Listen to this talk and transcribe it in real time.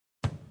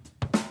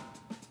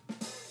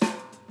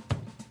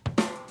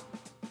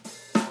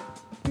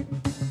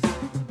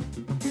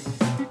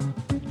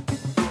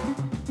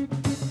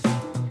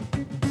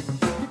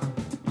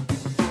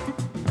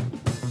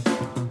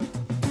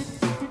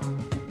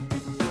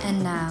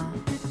And now,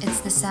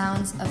 it's the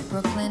sounds of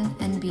Brooklyn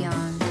and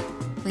beyond,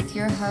 with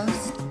your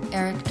host,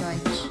 Eric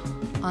Deutsch,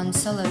 on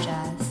Solo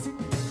Jazz,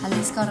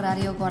 Jalisco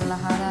Radio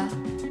Guadalajara,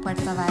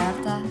 Puerto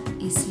Vallarta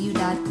y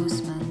Ciudad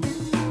Guzmán.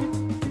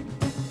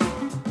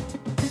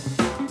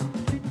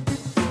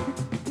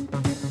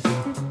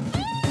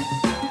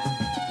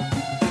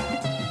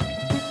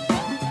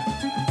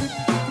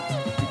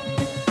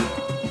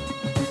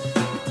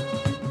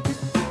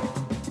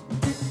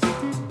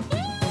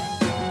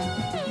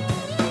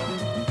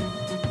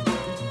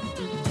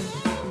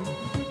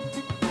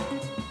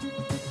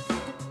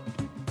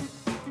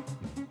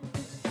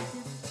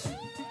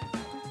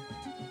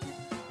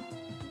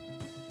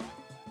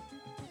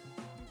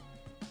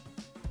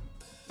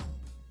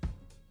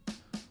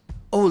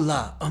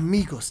 Hola,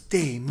 amigos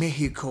de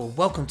Mexico.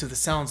 Welcome to the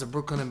Sounds of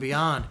Brooklyn and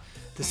Beyond.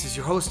 This is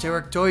your host,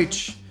 Eric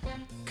Deutsch,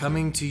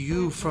 coming to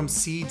you from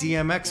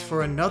CDMX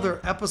for another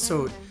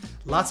episode.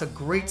 Lots of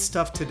great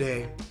stuff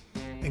today,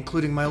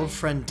 including my old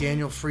friend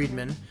Daniel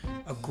Freedman,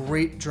 a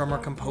great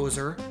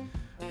drummer-composer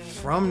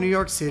from New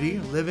York City,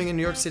 living in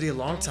New York City a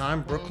long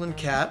time, Brooklyn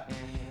cat.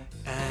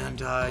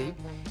 And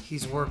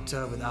he's worked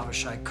with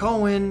Avishai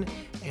Cohen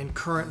and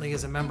currently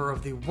is a member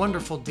of the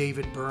wonderful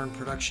David Byrne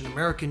production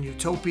American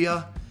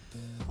Utopia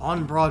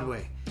on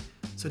Broadway.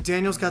 So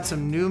Daniel's got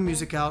some new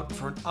music out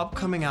for an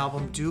upcoming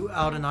album due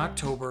out in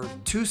October,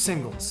 2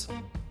 singles.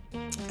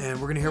 And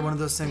we're gonna hear one of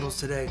those singles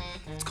today.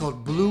 It's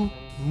called Blue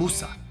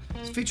Musa.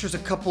 It features a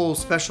couple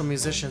special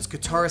musicians,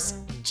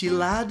 guitarist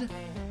Gilad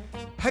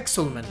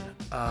Hexelman,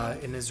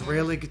 an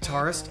Israeli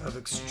guitarist of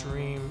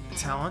extreme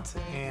talent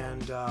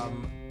and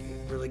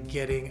really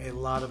getting a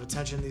lot of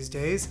attention these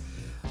days.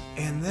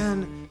 And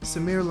then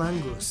Samir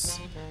Langus,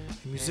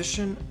 a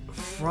musician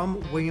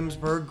from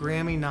Williamsburg,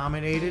 Grammy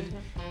nominated,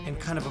 and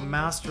kind of a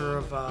master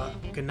of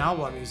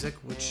Gnawa music,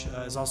 which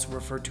is also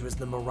referred to as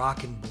the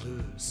Moroccan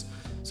blues.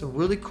 So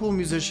really cool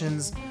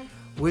musicians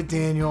with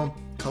Daniel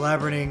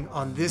collaborating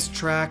on this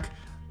track.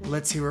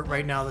 Let's hear it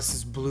right now. This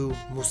is Blue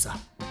Musa.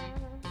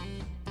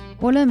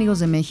 Hola amigos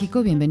de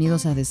México,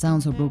 bienvenidos a The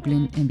Sounds of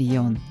Brooklyn and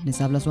Beyond.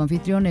 Les habla su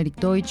anfitrión Eric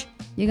Deutsch,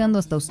 llegando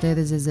hasta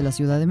ustedes desde la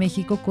Ciudad de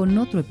México con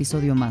otro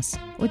episodio más.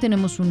 Hoy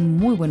tenemos un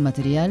muy buen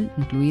material,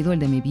 incluido el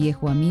de mi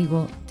viejo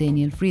amigo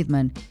Daniel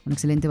Freedman, un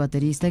excelente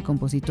baterista y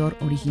compositor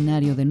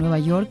originario de Nueva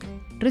York,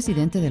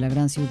 residente de la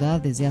gran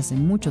ciudad desde hace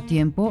mucho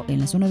tiempo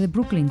en la zona de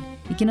Brooklyn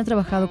y quien ha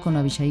trabajado con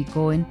Avishai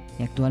Cohen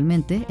y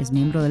actualmente es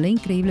miembro de la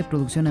increíble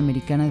producción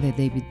americana de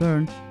David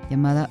Byrne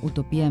llamada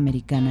Utopía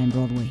Americana en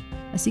Broadway.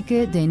 Así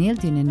que Daniel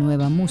tiene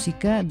nueva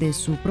música de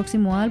su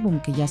próximo álbum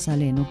que ya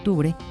sale en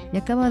octubre y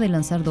acaba de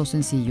lanzar 2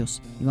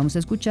 sencillos. Y vamos a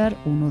escuchar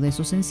uno de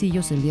esos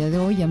sencillos el día de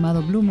hoy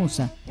llamado Blue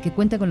Musa, que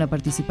cuenta con la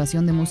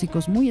participación de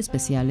músicos muy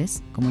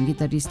especiales, como el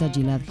guitarrista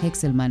Gilad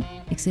Hexelman,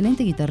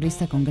 excelente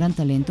guitarrista con gran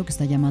talento que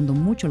está llamando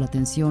mucho la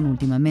atención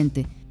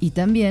últimamente, y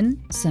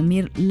también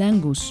Samir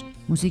Langus,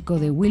 músico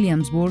de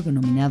Williamsburg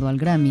nominado al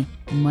Grammy,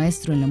 un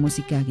maestro en la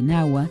música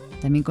gnawa,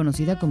 también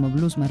conocida como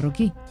blues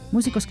marroquí.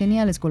 Músicos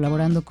geniales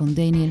colaborando con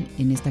Daniel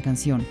en esta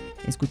canción.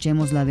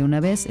 Escuchémosla de una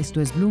vez, esto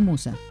es Blue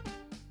Musa.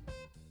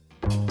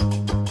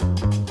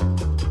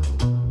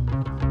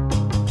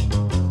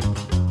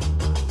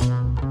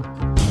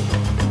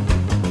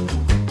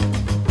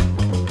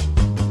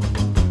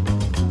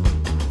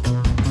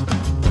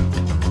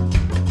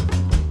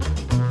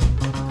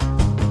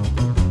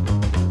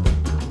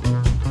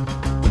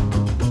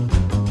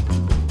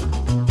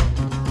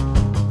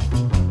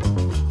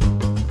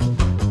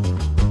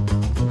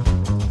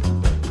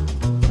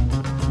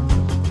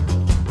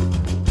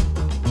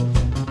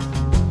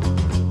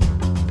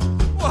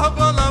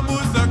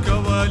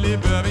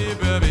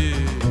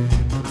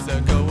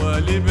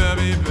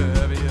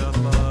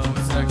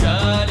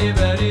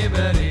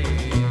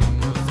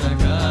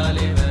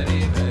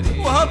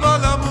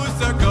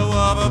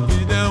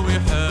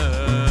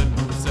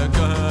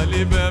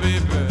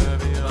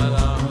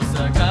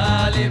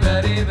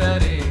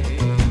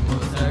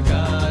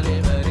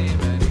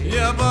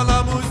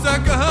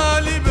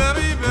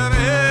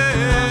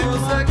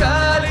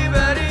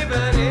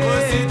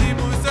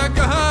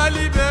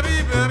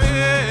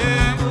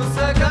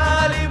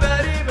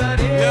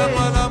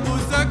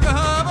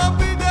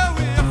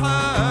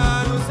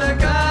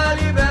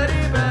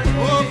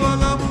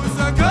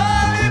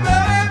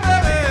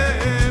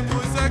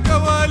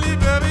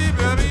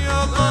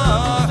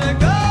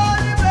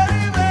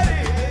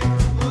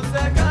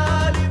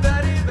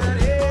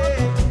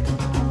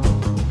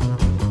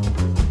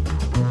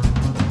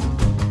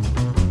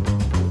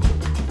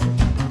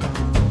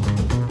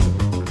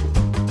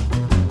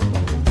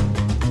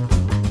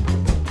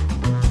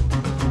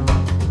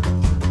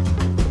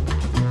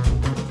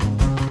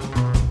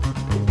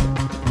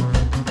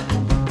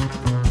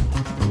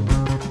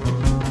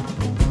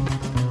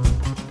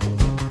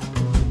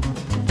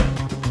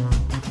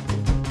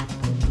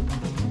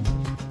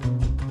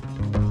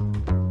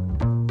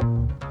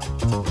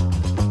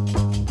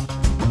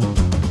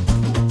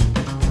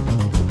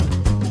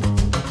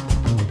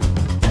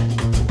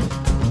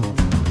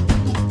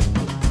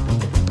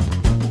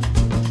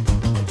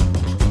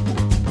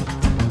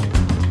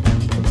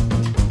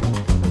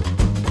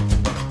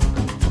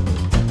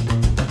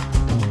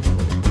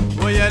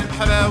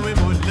 البحراوي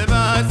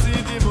ملما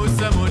سيدي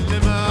موسى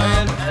ملما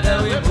ويا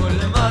البحراوي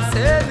ملما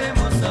سيدي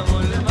موسى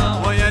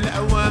ملما ويا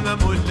العوامة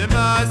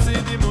ملما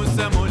سيدي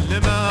موسى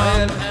ملما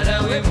ويا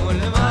البحراوي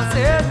ملما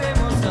سيدي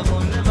موسى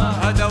ملما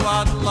هذا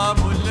وعد الله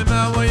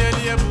ملما ويا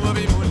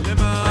اليبوري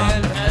ملما ويا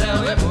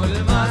البحراوي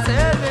ملما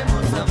سيدي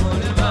موسى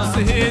ملما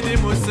سيدي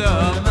موسى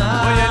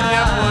ويا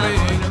اليبوري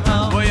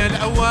ويا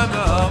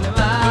العوامة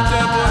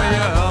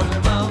متابعية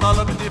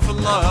طلبتي في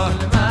الله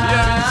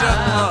يا رجال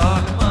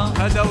الله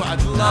هذا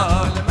وعد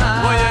الله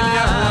ويا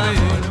اليبوري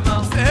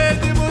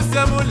سيدي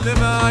موسى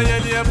ملما يا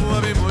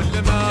اليبوري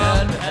ملما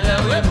يا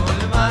الحلاوي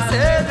ملما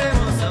سيدي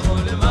موسى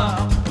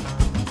ملما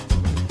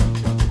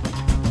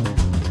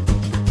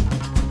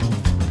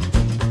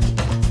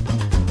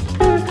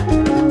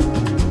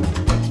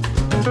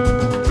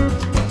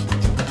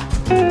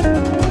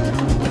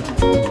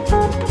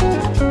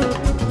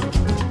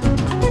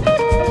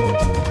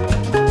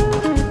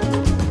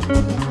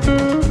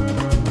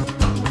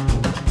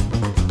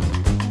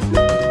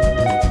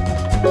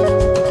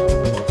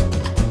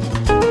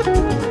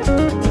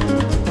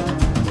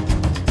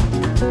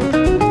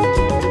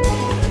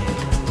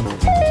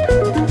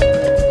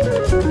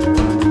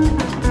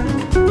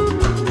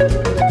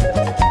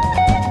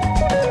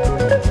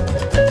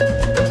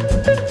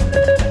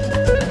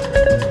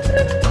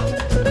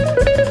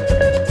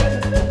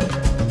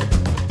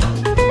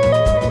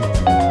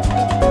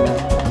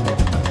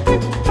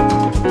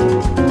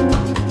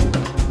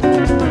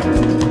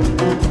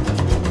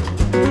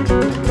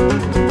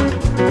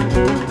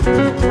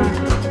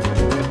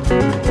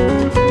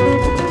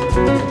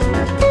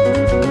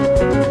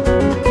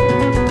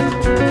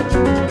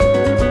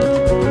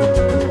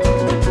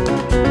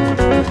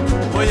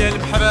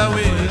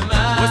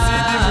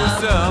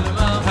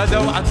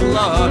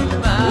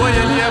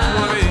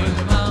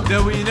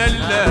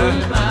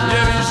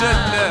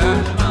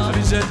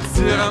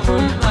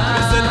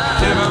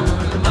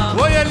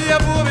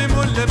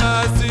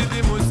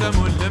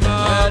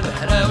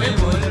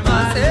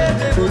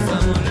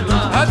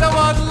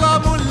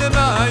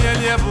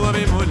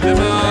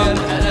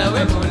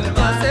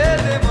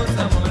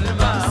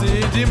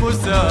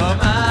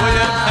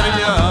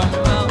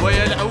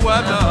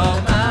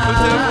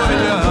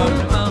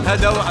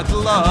هذا وعد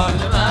الله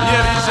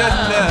يا رجال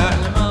الله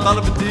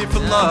طلبتي في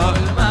الله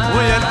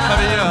ويا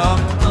الحرية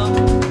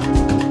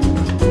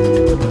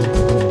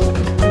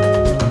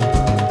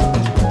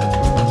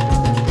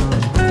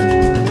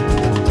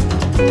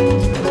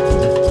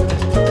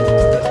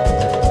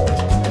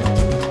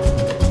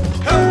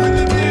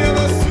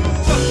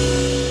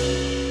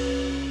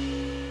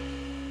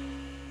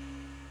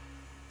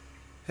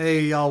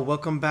Hey y'all,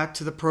 welcome back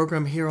to the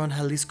program here on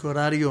Jalisco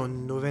Radio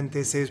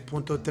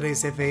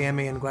 96.3 FM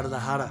en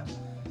Guadalajara,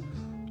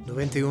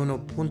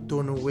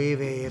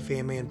 91.9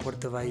 FM en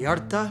Puerto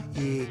Vallarta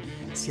y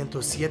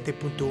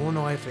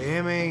 107.1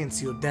 FM en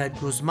Ciudad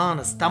Guzmán.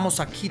 Estamos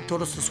aquí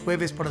todos los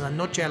jueves por la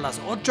noche a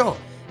las 8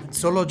 en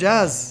Solo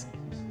Jazz.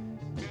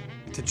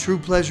 It's a true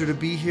pleasure to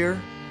be here,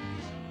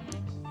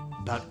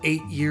 about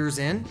 8 years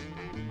in.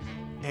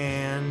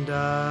 And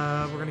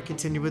we're going to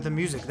continue with the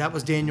music. That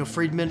was Daniel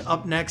Freedman.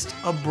 Up next,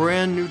 a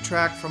brand new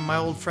track from my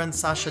old friend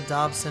Sasha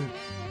Dobson,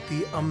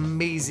 the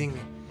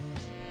amazingly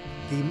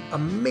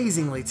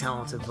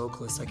talented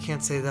vocalist. I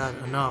can't say that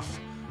enough.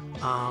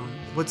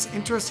 What's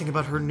interesting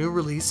about her new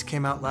release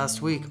came out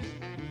last week.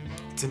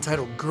 It's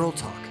entitled Girl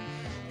Talk.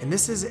 And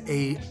this is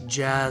a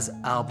jazz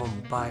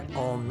album by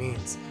all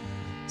means.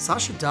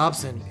 Sasha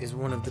Dobson is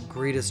one of the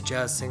greatest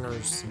jazz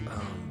singers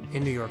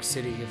in New York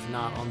City, if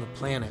not on the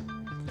planet.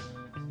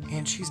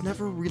 And she's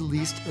never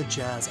released a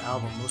jazz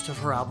album. Most of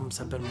her albums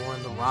have been more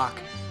in the rock,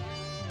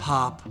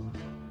 pop,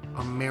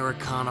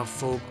 Americana,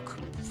 folk,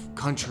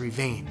 country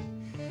vein.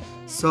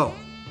 So,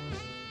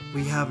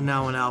 we have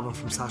now an album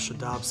from Sasha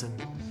Dobson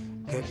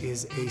that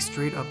is a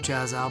straight-up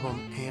jazz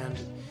album. And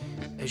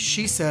as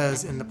she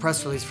says in the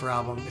press release for her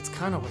album, it's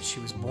kind of what she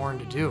was born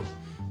to do.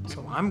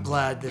 So I'm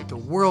glad that the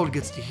world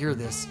gets to hear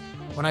this.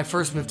 When I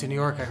first moved to New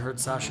York, I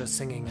heard Sasha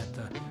singing at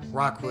the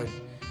Rockwood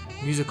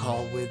Music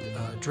Hall with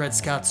Dred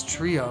Scott's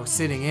trio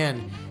sitting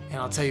in,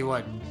 and I'll tell you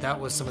what, that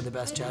was some of the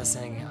best jazz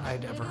singing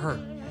I'd ever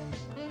heard.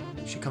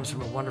 She comes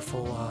from a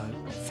wonderful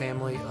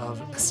family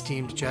of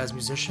esteemed jazz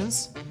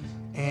musicians,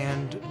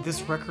 and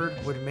this record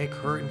would make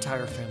her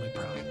entire family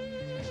proud.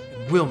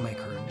 It will make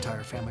her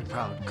entire family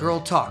proud. Girl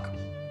Talk,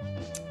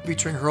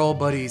 featuring her old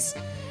buddies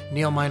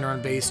Neil Miner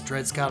on bass,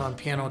 Dred Scott on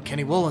piano, and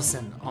Kenny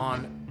Wollison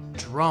on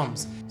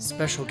drums.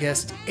 Special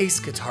guest ace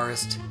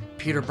guitarist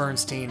Peter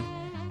Bernstein,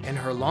 and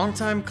her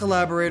longtime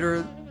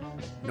collaborator,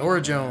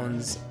 Norah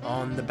Jones,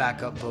 on the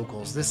backup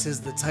vocals. This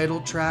is the title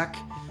track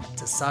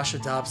to Sasha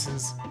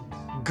Dobson's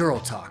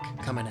Girl Talk,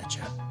 coming at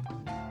you.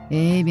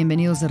 Hey,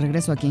 bienvenidos de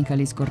regreso aquí en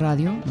Jalisco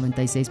Radio,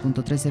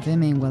 96.3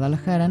 FM en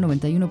Guadalajara,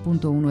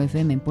 91.1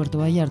 FM en Puerto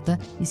Vallarta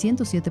y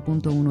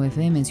 107.1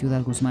 FM en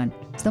Ciudad Guzmán.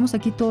 Estamos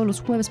aquí todos los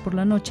jueves por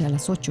la noche a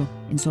las 8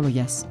 en Solo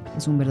Jazz.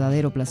 Es un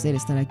verdadero placer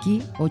estar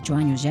aquí, 8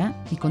 años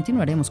ya, y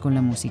continuaremos con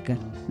la música.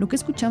 Lo que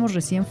escuchamos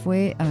recién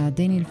fue a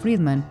Daniel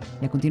Freedman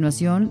y a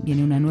continuación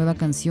viene una nueva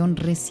canción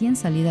recién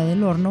salida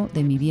del horno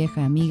de mi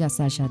vieja amiga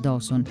Sasha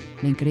Dobson,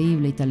 la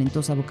increíble y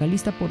talentosa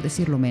vocalista por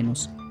decirlo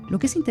menos. Lo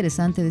que es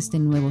interesante de este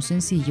nuevo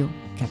sencillo,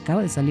 que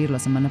acaba de salir la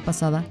semana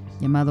pasada,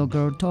 llamado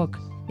Girl Talk,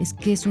 es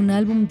que es un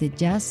álbum de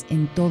jazz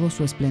en todo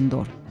su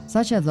esplendor.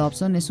 Sasha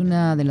Dobson es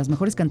una de las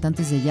mejores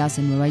cantantes de jazz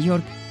en Nueva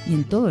York y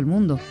en todo el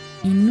mundo,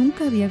 y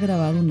nunca había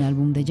grabado un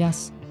álbum de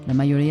jazz. La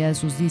mayoría de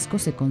sus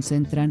discos se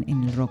concentran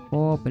en el rock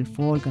pop, el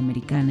folk,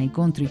 americana y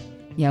country,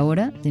 y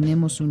ahora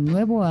tenemos un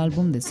nuevo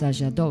álbum de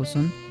Sasha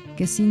Dobson,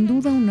 que es sin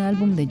duda un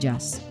álbum de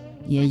jazz.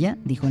 Y ella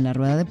dijo en la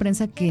rueda de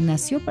prensa que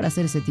nació para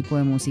hacer ese tipo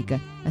de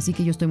música, así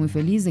que yo estoy muy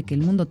feliz de que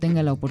el mundo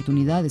tenga la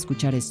oportunidad de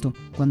escuchar esto.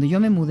 Cuando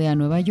yo me mudé a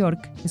Nueva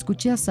York,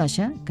 escuché a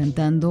Sasha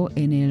cantando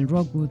en el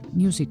Rockwood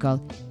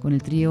Musical con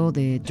el trío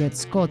de Dred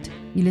Scott,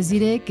 y les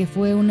diré que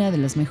fue una de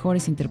las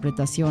mejores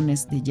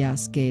interpretaciones de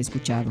jazz que he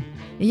escuchado.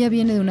 Ella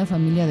viene de una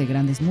familia de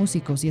grandes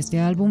músicos y este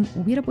álbum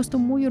hubiera puesto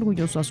muy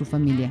orgulloso a su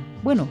familia.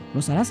 Bueno,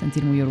 los hará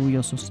sentir muy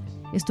orgullosos.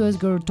 Esto es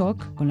Girl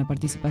Talk, con la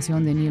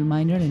participación de Neil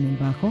Miner en el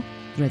bajo,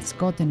 Dred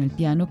Scott en el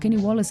piano, Kenny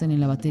Wollesen en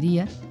la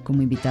batería,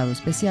 como invitado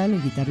especial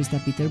el guitarrista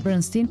Peter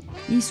Bernstein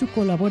y su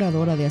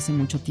colaboradora de hace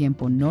mucho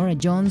tiempo, Norah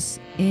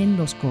Jones, en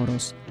los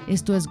coros.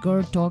 Esto es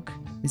Girl Talk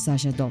de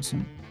Sasha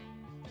Dobson.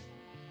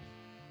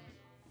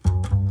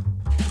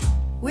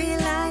 We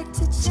like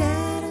to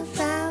chat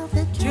about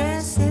the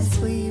dresses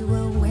we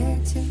will wear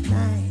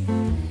tonight.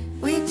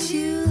 We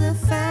chew the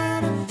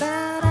fat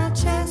about our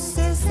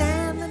dresses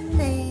and the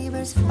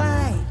neighbors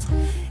fight.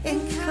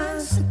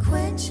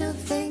 Inconsequential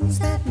things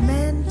that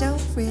men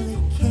don't really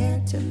care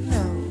to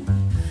know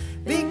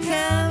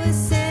become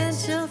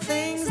essential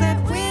things that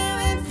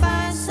women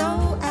find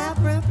so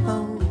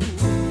apropos.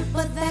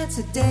 But that's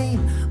a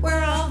dame,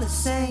 we're all the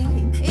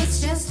same.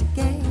 It's just a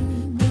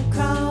game. We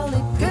call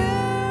it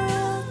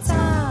girl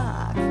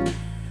talk.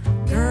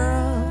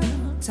 Girl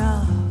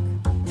talk.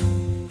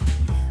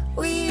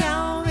 We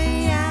all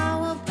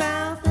meow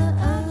about the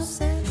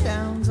ups and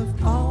downs of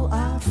all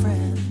our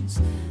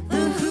friends.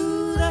 The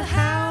who, the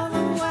how, the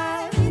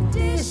why, we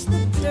dish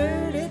the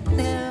dirt, it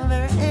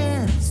never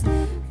ends.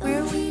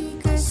 We're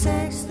weaker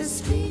sex, the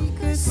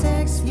speaker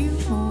sex, you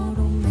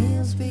mortal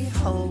males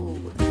behold.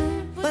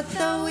 But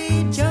though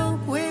we joke,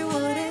 we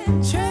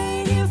wouldn't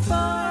trade you for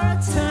a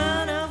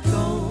ton of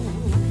gold.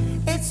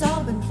 It's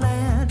all been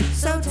planned,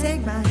 so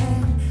take my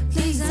hand,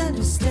 please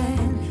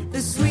understand.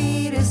 The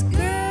sweetest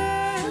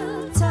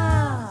girl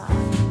talk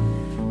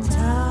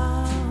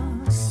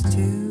talks to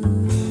you.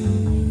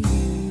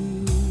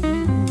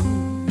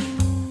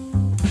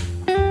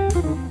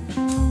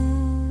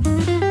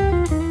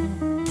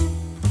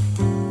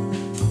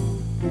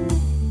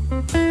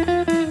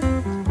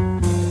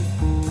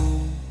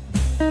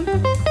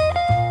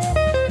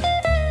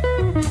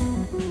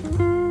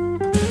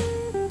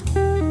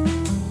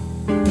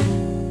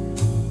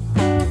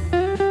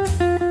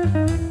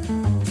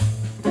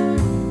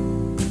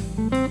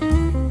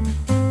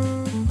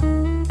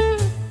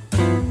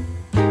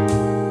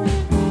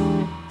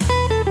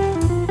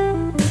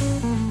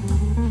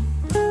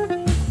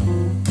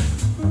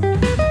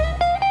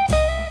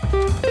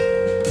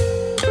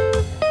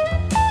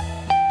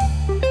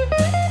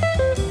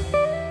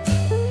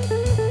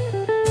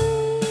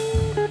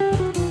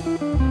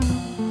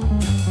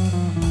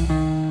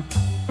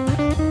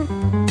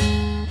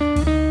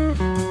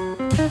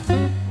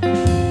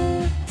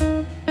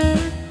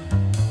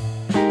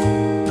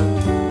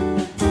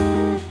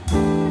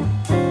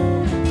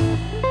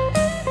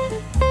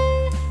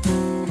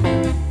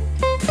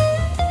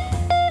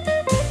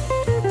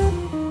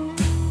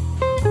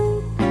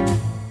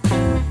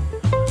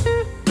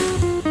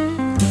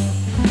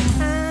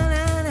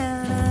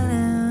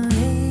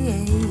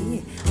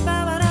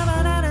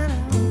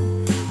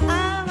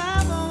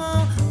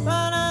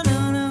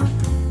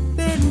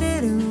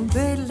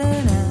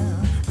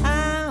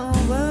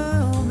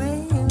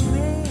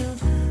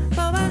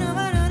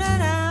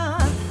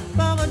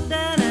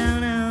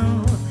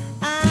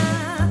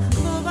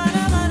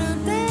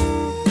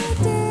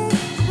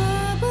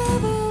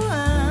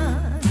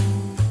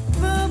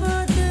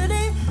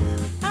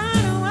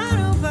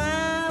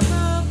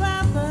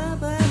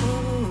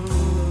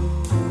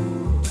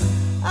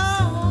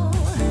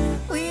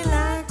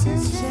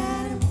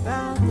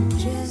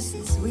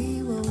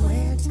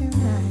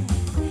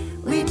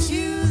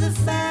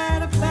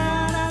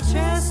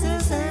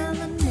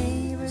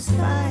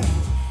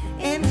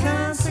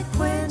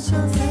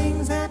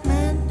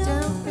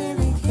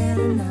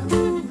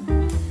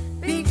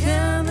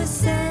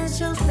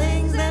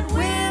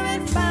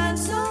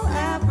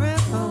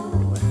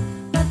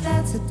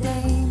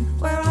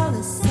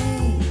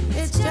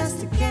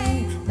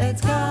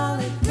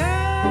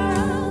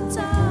 Girl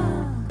talk.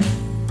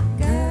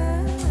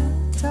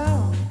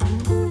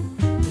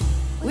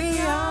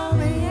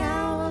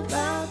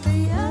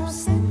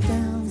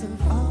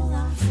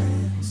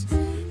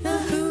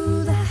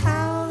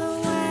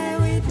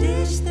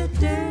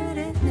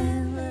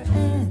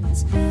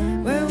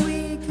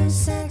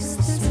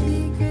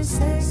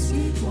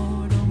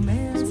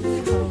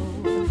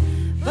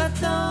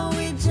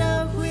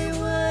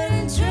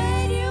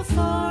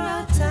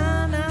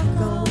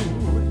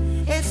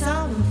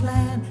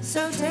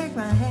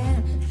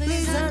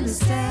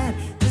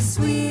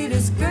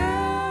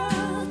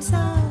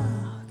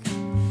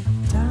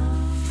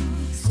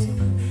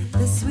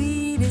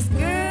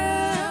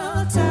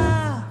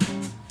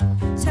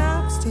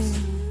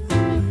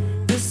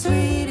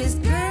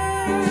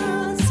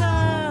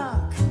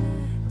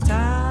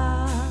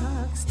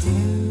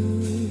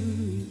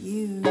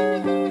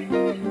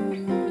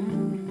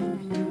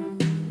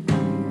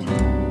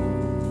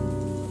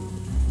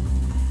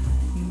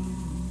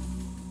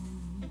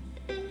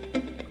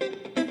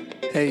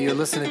 Hey, you're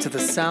listening to the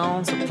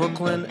sounds of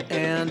Brooklyn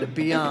and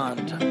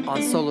beyond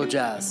on Solo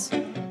Jazz.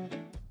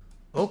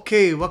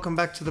 Okay, welcome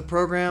back to the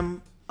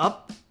program.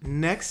 Up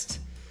next,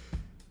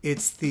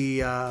 it's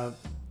the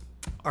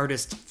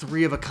artist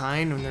Three of a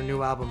Kind on their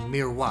new album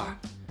Miroir.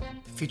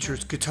 It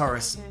features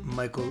guitarist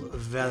Michael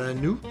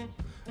Villeneuve,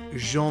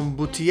 Jean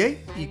Boutier,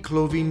 and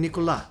Clovis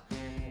Nicolas.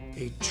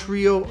 A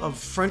trio of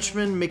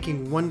Frenchmen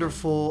making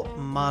wonderful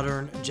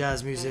modern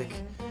jazz music.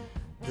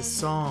 The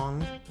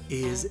song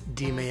is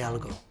Dime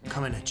Algo.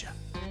 Coming at ya.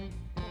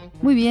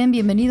 Muy bien,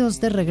 bienvenidos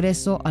de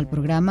regreso al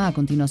programa. A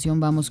continuación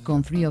vamos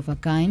con Three of a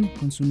Kind,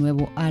 con su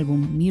nuevo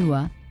álbum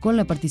Miroir, con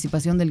la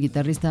participación del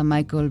guitarrista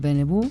Michael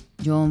Villeneuve,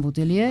 John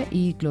Boutier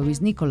y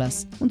Clovis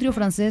Nicolas. Un trío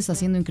francés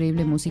haciendo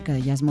increíble música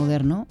de jazz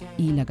moderno,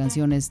 y la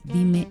canción es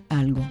Dime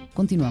Algo.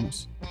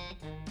 Continuamos.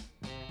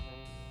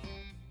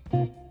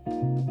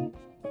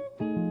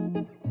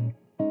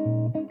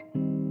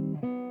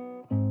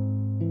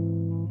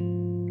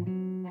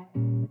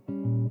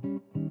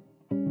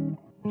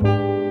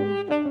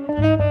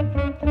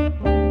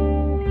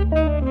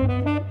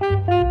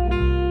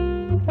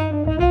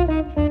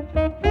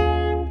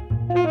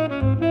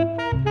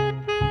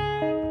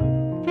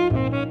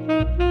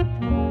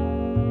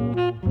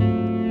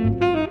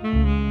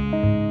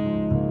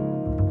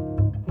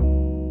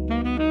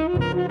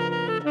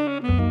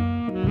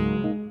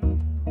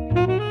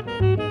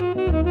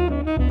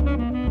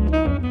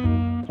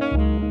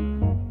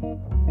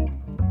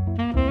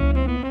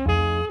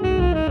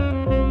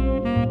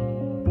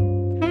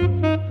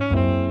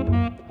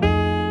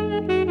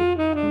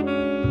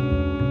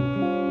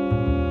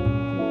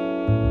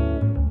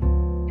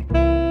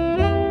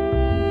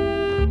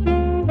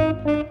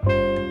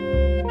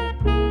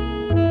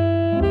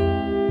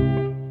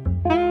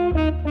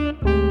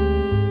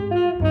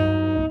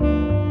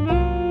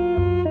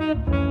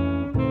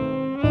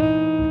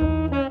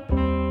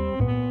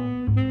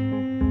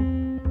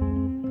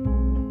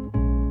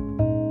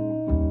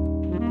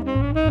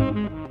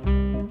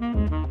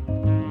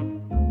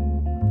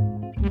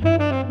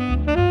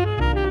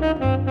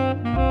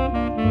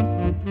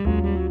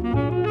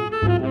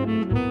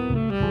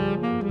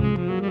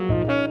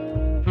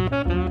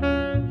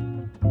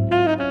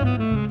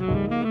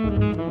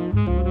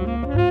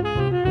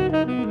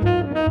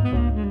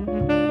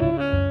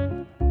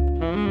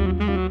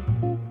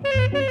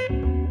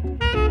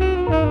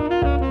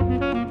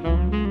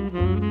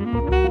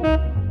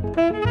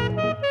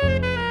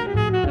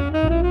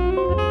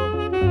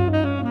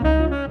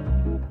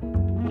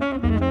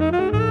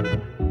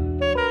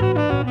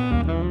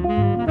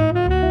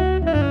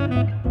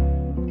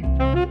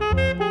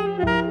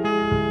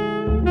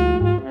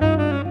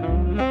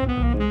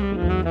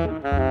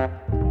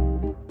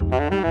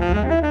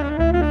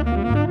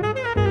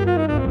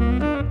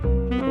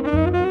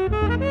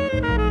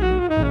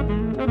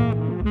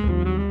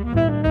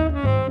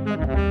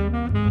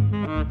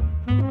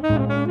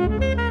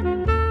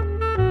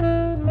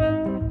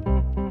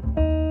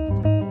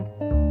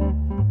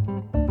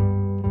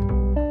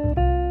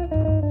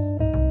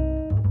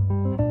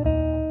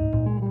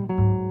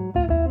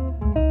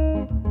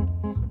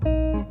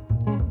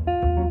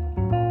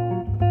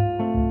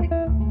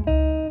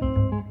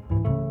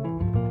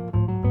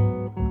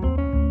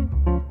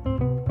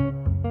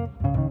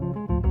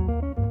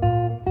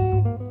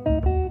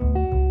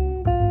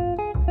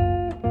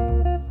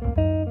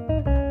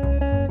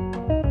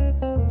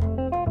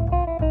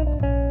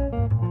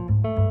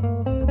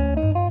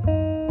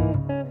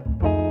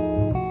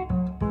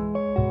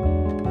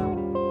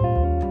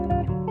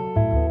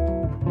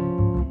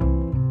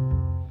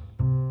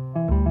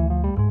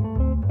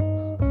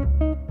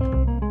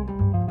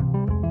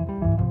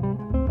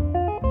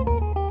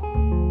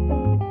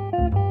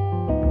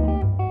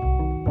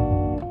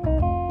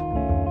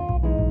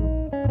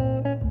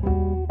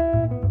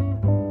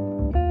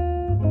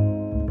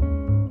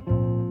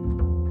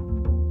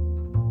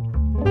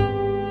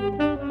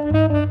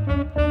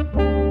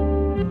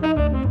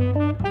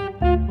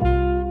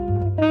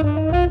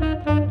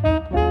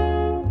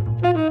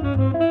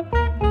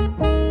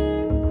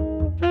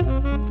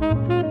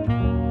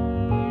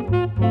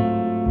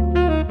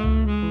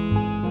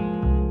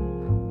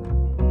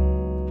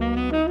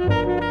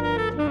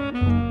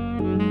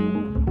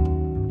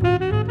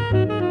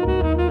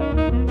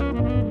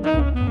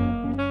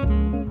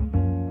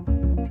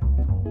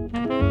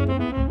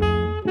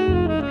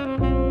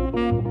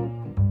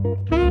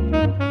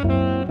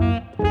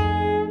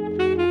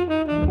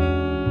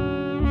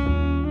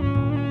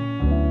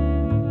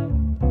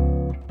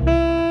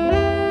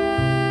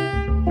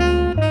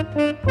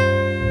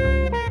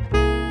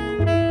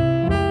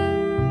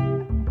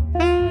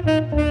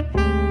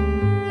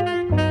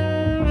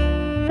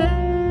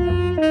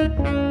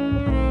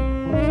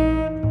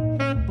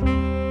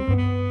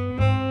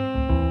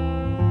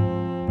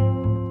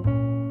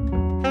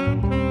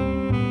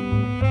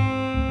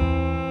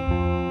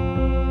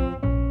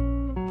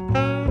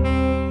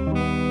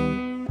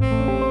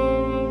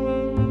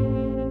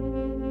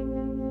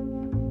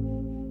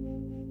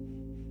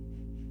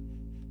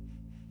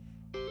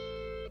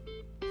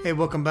 Hey,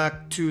 welcome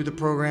back to the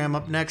program.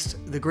 Up next,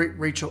 the great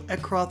Rachel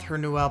Eckroth, her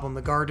new album,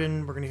 The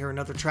Garden. We're going to hear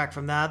another track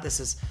from that. This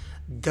is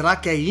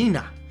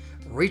Drakeina.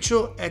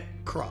 Rachel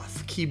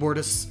Eckroth,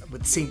 keyboardist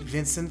with St.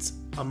 Vincent's,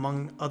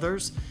 among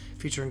others,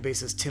 featuring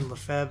bassist Tim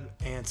Lefebvre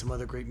and some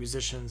other great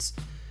musicians.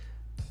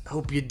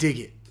 Hope you dig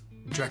it.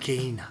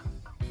 Drakeina.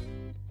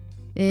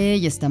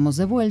 Ya estamos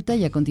de vuelta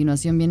y a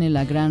continuación viene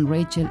la gran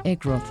Rachel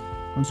Eckroth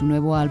con su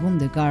nuevo álbum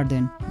The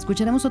Garden.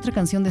 Escucharemos otra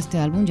canción de este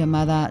álbum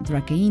llamada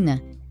Drakeina.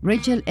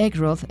 Rachel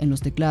Eckroth en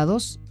los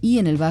teclados y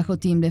en el bajo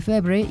Tim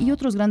Lefebvre y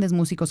otros grandes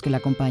músicos que la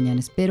acompañan.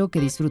 Espero que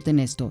disfruten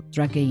esto,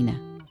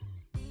 Drakeina.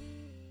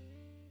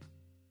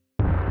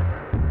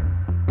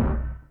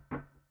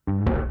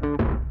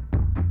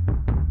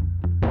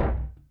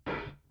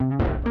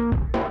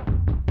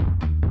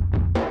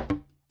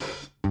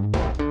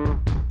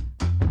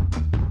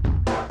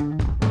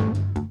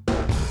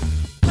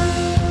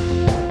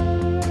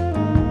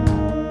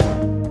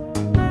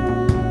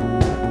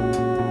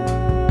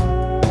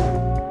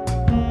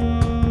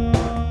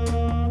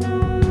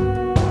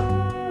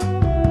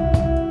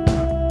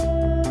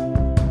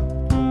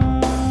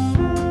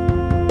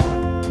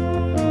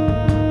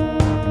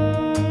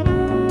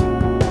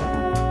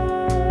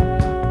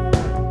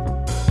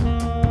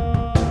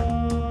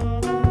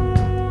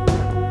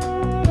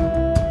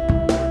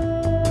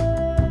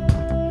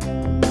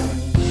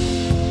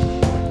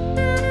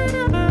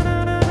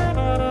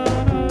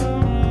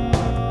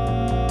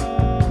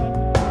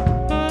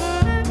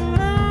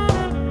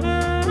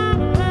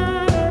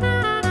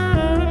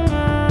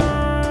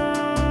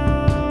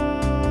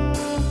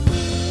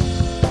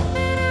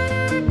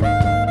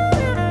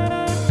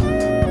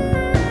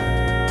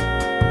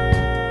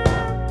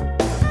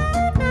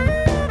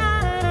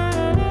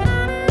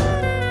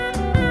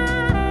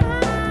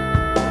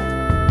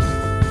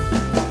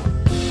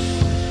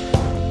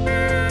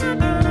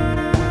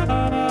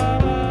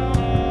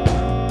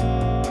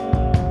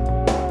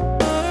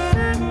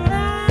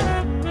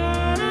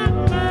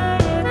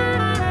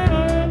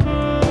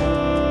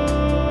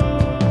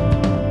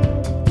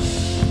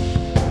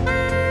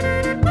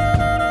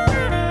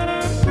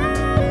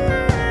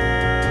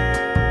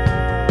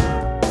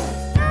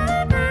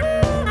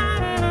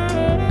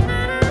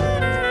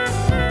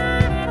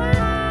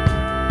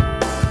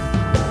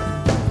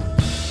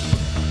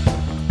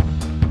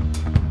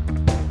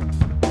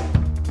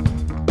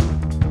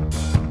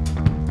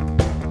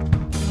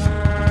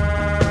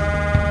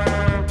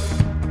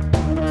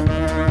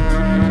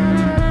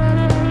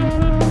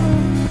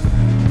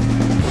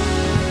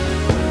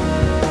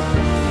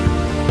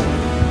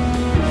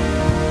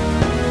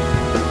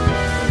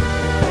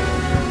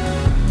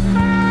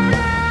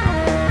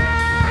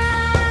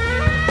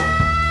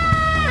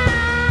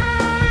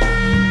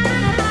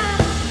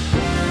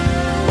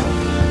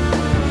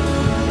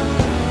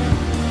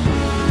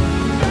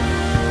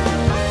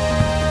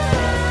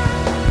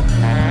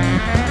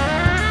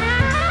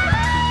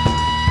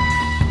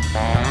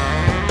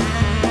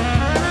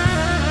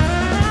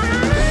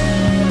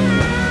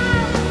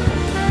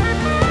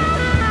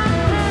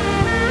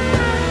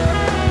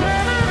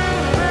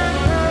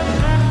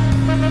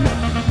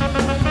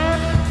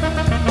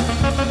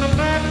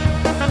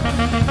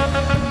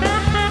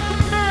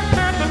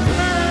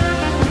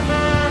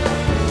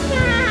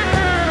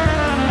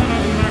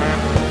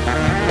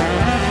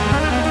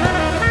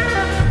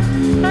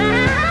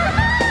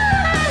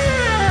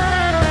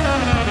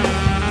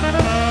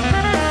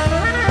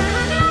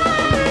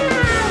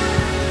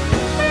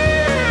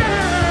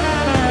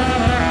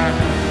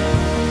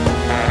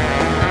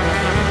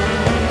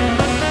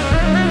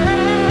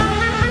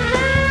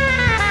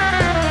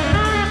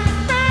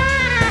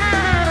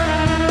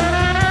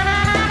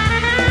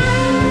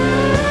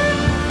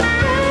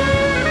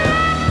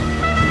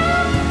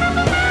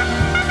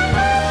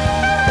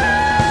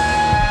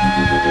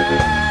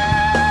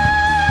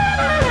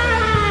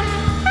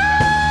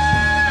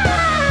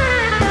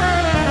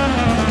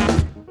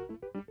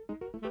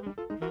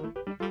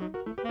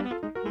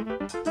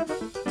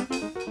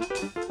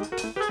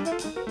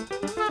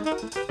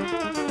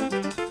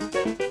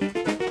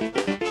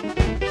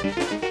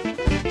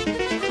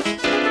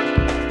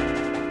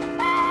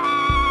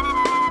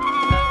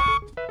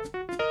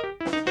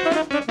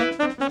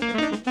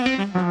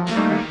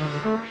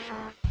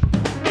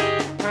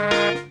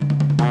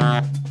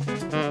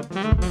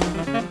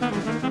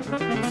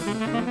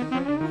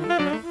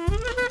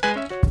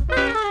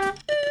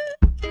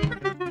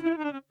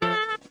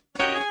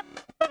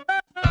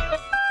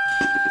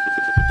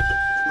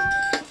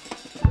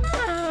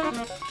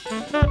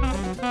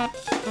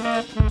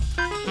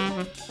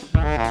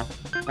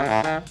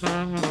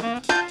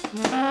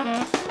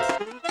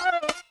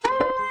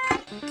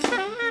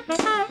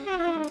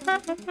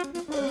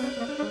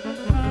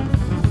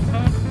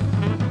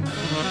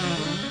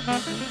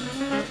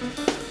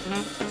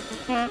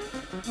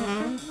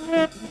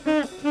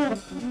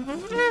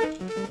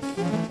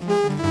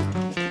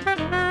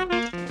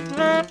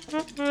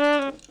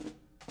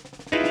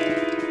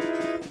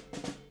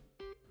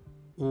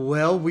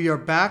 Well, we are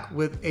back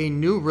with a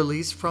new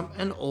release from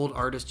an old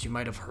artist you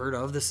might have heard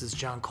of. This is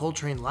John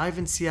Coltrane live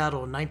in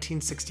Seattle in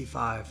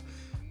 1965,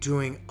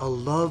 doing A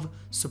Love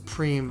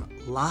Supreme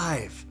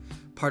live.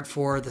 Part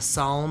 4, The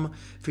Psalm,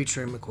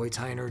 featuring McCoy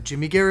Tyner,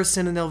 Jimmy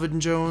Garrison, and Elvin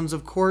Jones,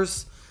 of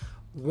course.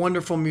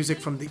 Wonderful music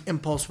from the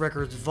Impulse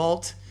Records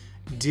vault.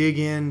 Dig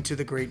into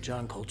the great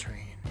John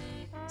Coltrane.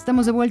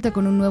 Estamos de vuelta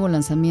con un nuevo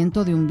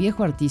lanzamiento de un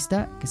viejo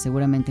artista que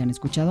seguramente han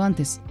escuchado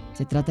antes.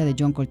 Se trata de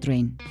John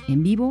Coltrane,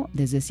 en vivo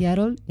desde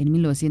Seattle en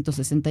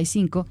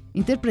 1965,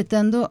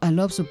 interpretando a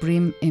Love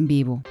Supreme en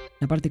vivo,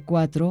 la parte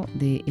 4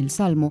 de El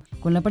Salmo,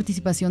 con la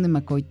participación de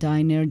McCoy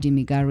Tyner,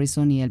 Jimmy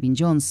Garrison y Elvin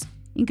Jones.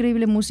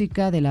 Increíble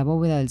música de la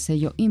bóveda del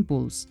sello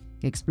Impulse,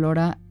 que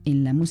explora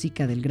en la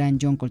música del gran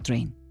John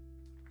Coltrane.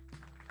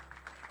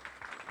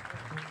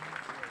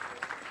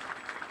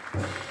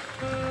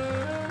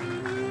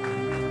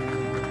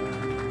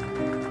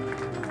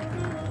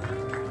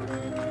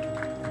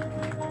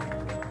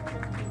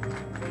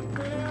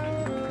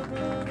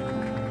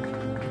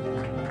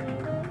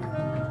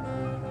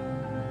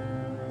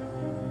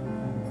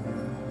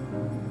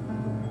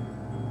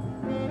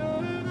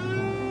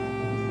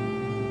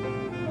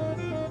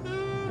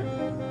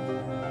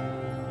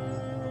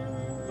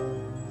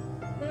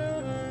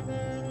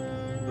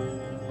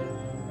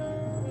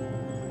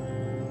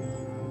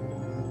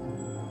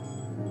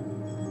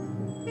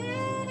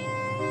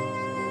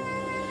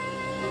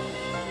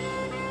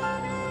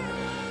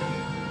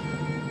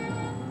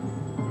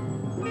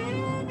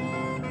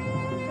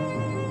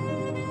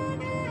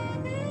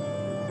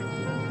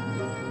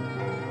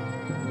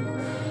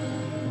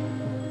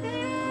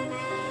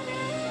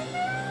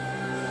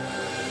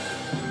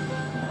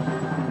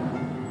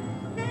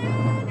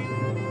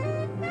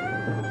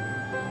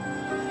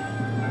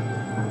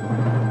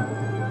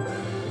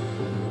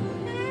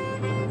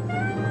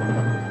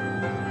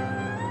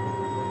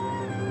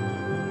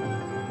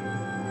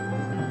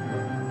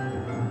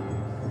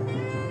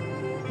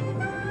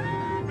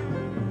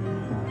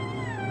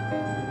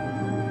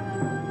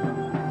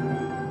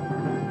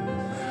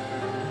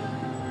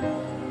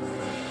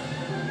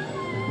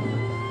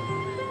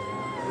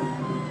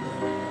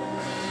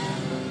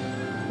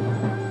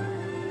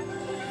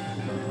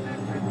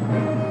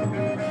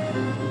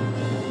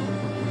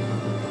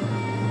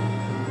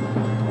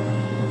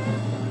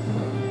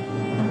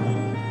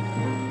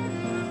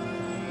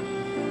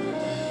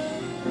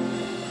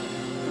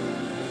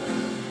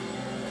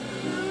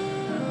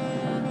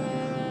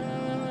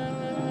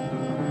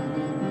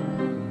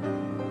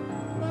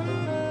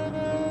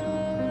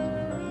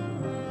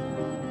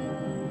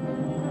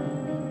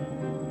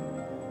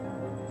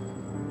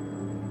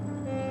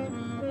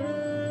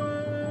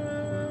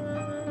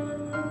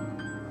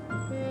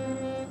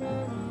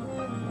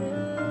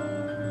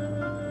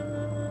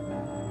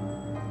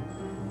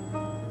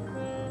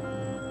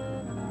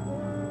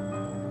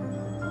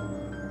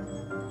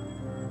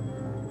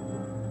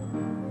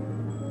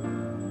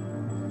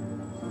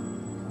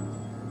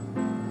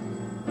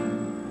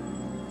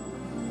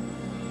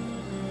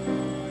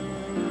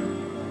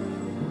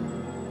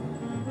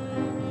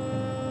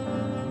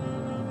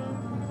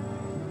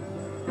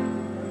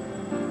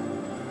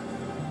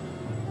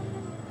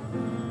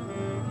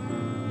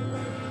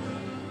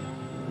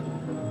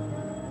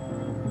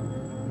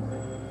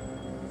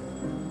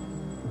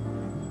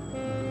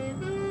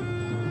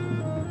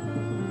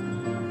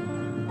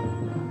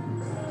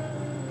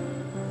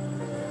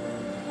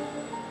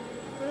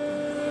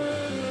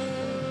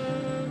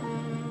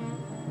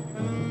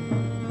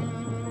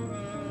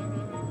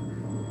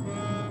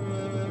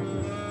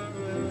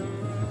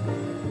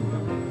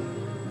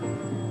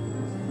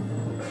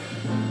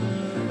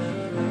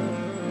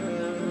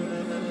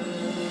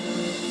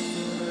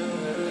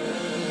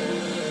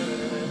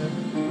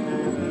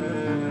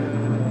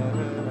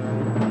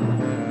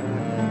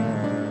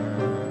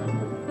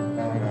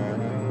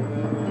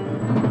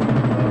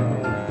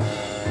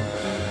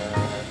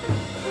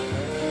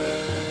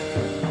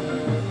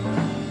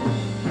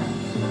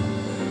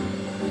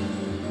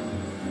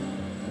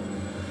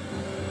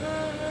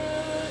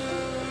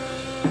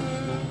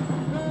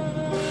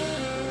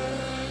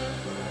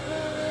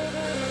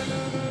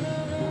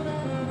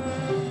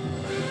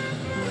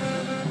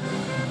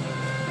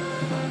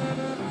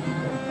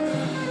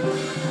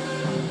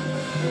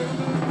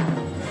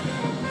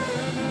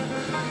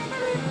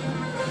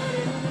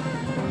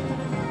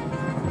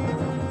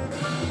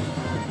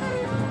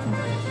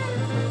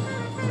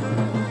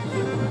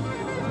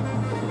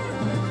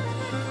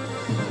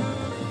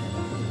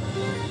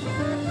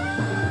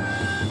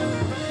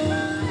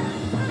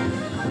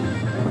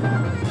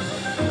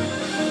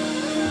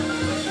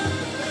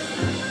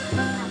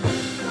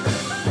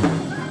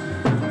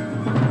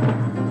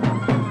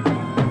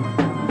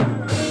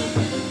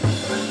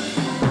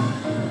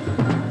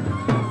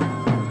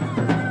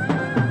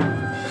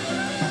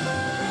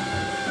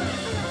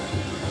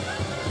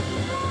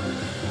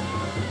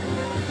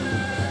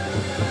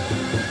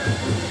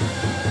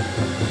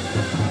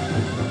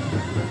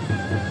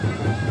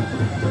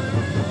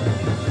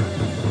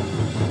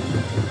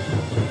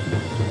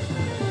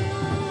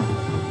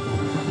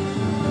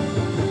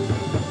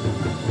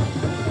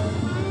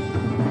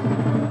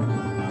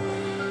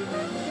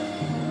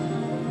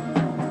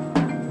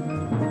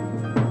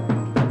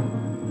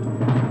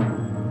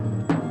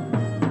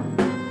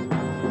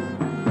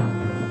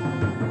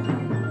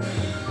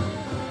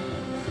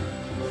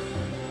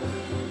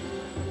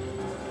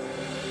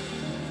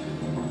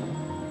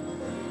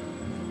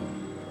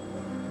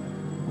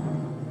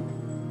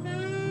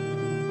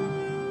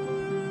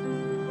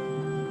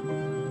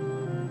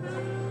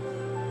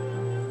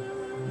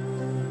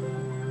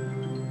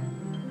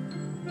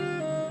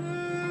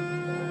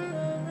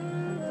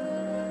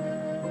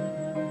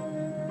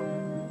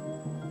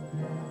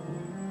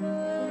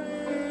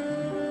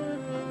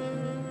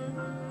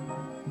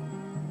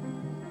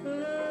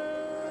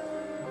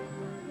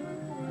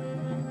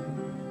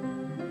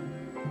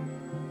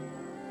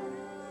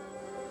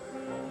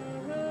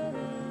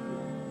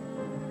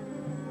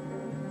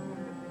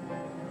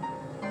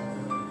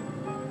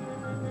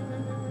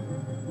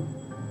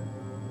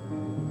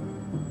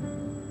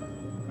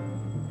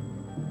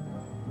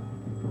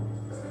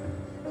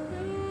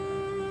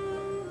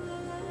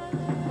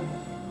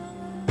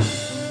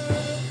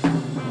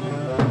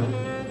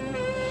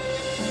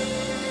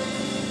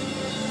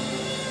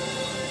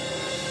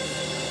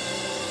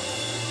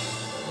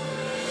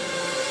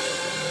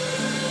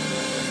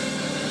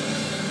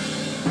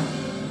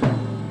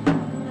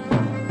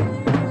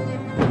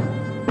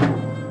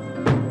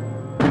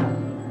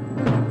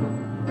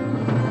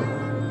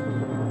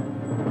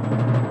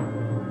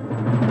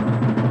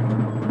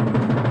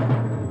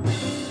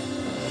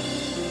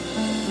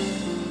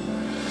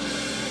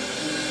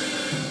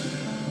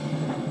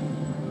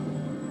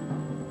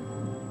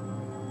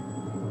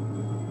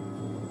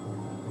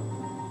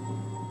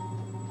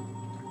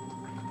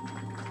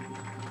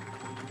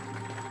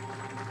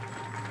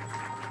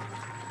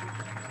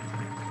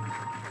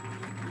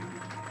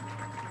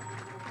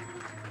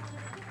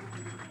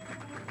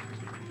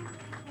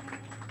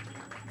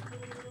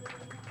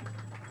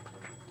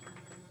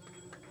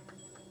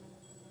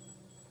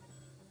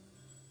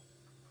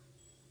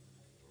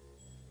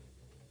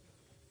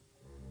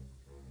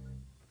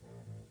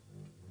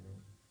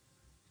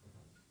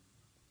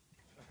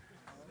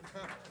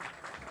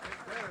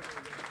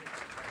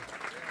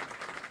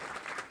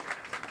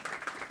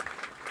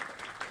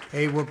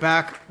 Hey, we're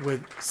back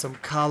with some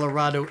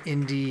Colorado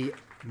indie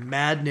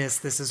madness.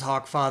 This is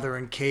Hawkfather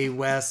and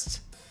Kwest,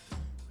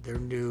 their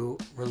new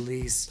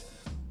release.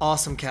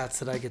 Awesome cats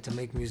that I get to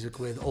make music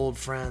with, old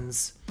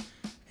friends,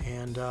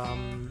 and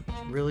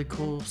really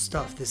cool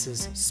stuff. This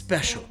is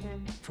Special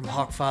from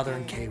Hawkfather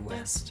and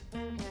Kwest.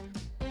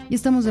 Y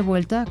estamos de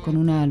vuelta con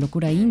una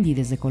locura indie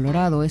desde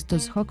Colorado. Esto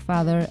es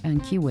Hawkfather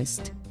and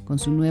Kwest, con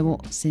su nuevo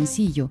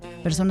sencillo.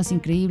 Personas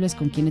increíbles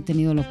con quien he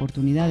tenido la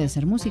oportunidad de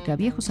hacer música,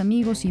 viejos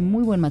amigos y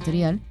muy buen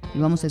material. Y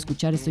vamos a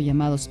escuchar esto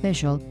llamado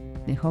Special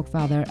de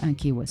Hawkfather and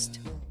Kwest.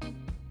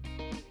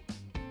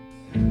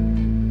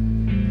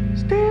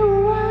 Stay a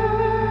while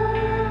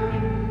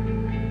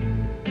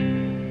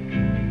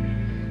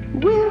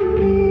with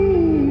me.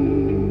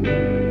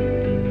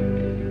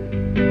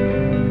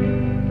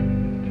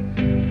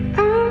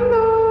 I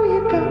know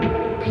you got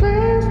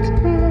plans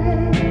tonight.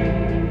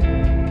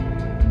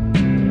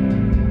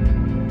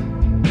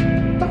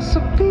 Lots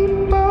of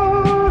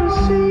people to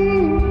see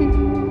you.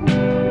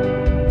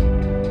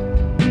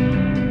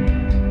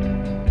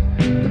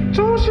 But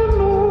don't you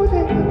know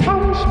that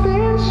I'm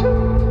special?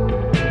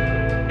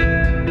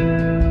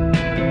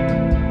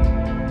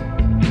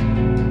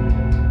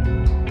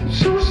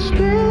 So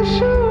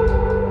special.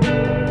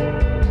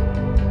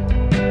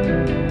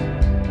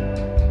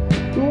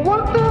 You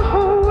walk the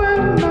whole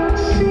world not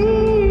see.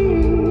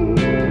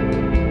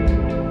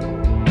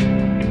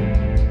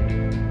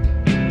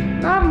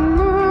 Not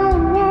another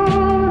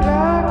one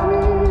like me.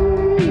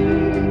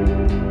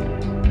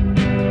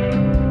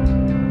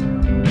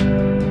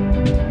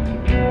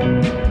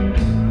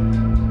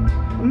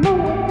 No,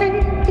 it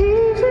ain't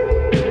easy.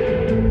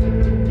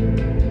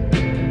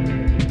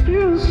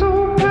 You're so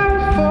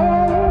powerful.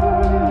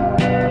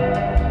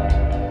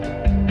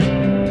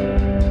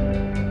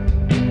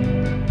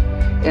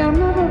 And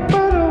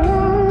everybody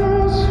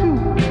wants you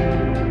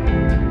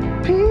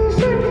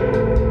pieces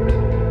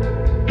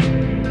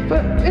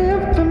for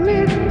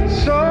infinite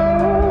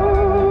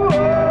soul.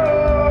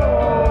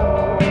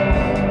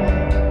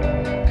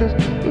 'Cause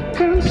we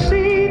can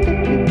see that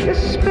you're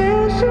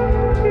special.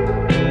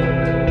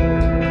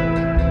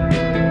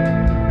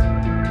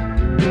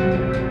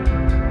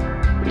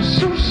 You're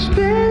so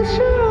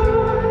special.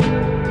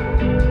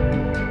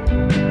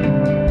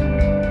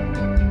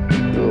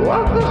 You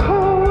walk the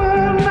whole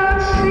world not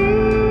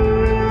seeing.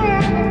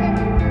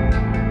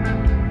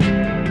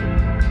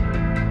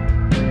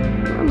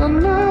 And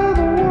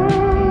another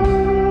one,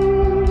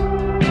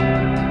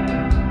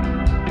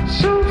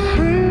 so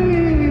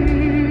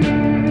free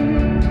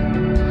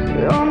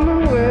on the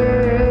way.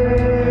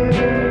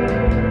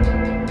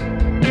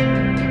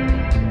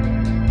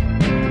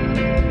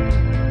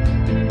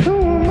 Who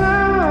am I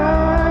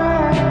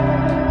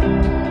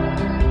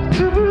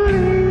to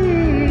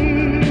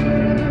believe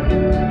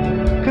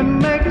can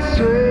make it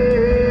straight?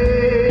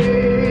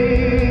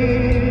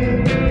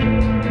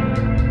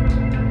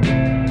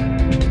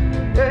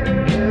 Yeah,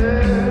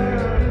 yeah.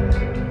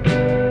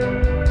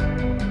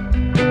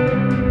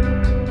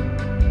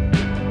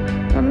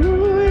 I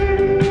know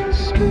it's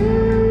special.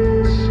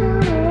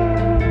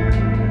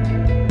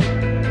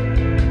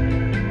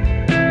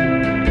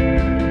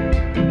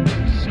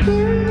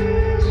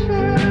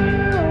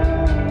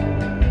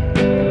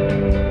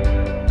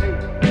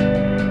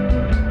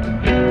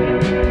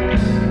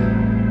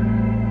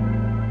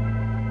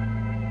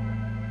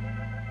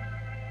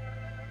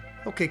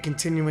 Okay,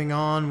 continuing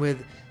on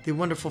with the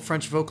wonderful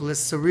French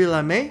vocalist Cyrille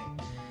Aimee.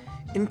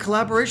 In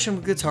collaboration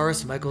with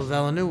guitarist Michael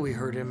Vallanu, we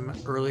heard him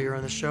earlier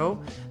in the show.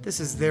 This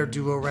is their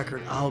duo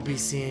record, I'll Be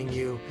Seeing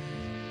You,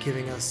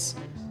 giving us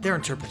their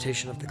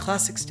interpretation of the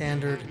classic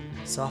standard,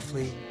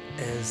 Softly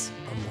as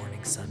a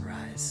Morning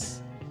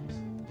Sunrise.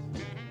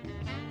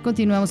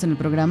 Continuamos en el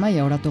programa y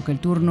ahora toca el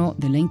turno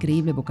de la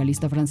increíble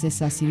vocalista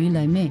francesa Cyrille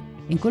Aimee,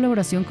 en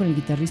colaboración con el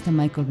guitarrista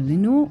Michael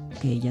Vallanu,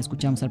 que ya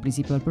escuchamos al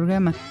principio del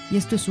programa, y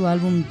esto es su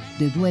álbum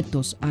de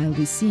duetos I'll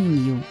Be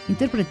Seeing You,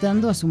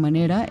 interpretando a su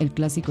manera el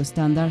clásico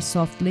estándar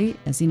Softly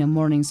as in a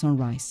Morning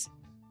Sunrise.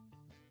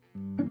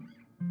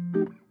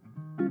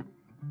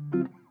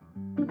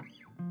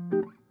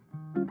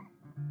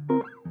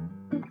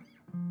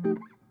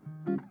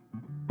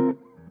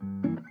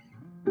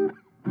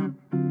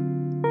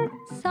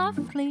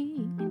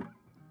 Softly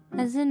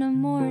as in a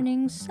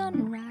morning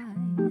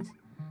sunrise,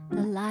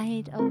 the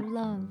light of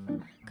love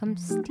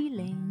comes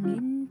stealing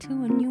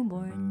into a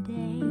newborn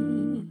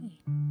day,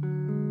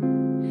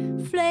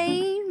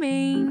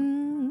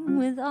 flaming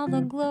with all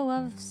the glow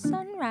of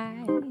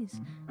sunrise.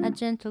 A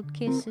gentle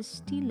kiss is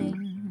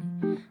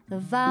stealing the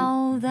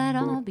vow that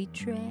I'll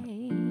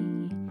betray.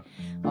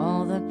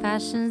 All the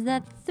passions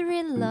that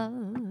thrill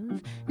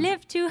love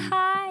lift too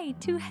high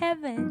to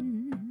heaven.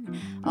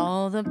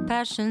 All the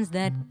passions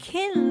that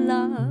kill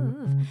love,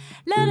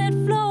 let it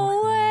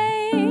flow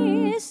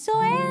away. So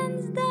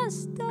ends the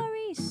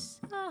story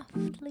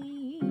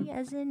softly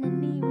as in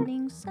an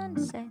evening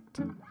sunset.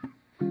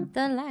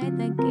 The light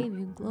that gave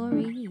you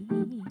glory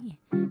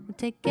will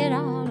take it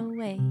all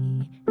away.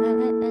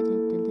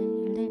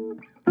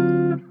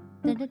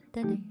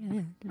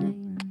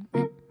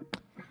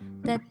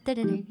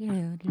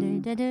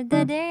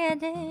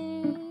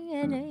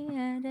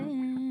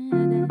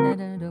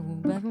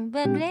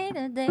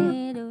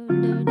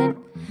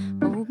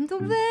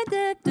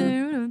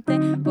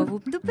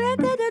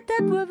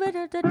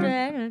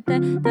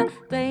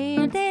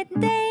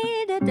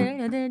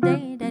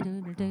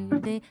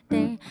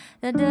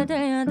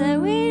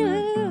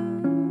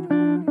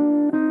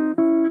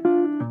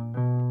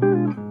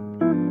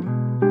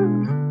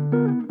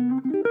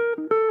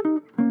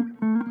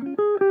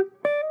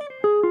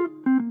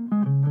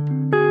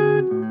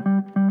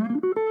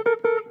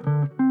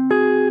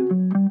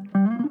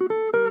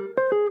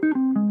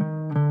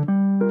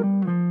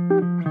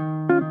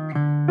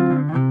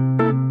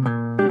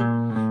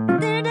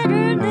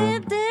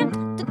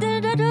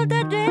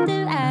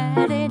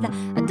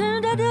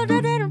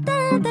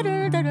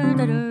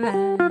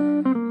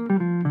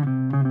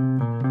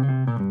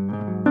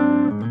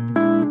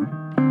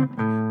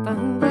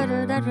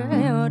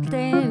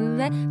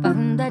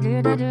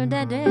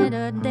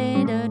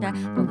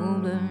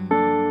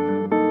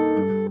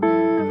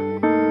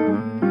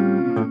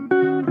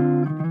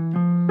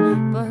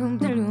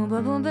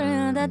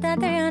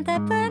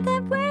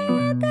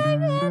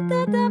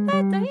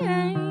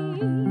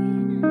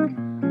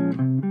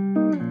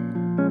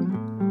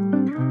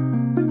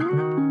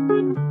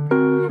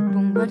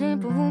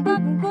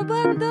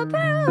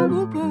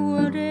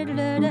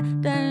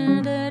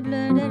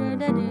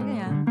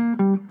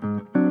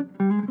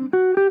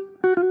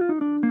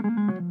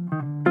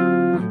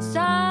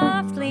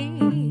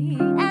 Softly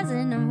as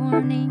in the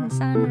morning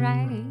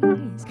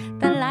sunrise,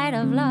 the light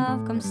of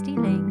love comes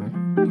stealing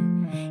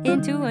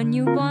into a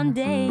newborn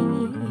day,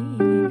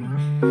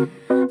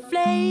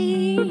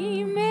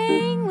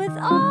 flaming with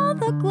all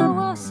the glow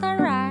of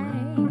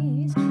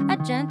sunrise. A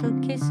gentle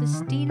kiss is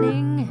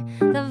stealing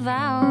the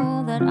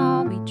vow that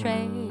all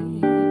betray,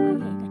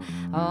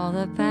 all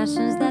the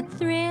passions that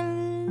thrill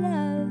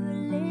love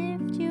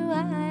lift you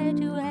high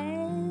to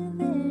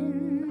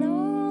heaven,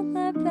 all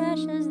the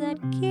passions that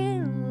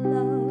kill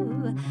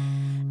love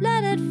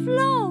let it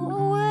flow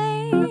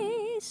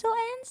away. So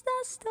ends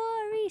the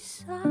story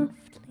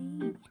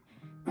softly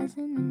as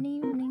in an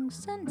evening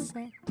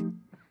sunset.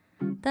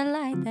 The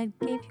light that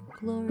gave you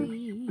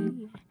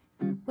glory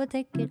will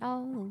take it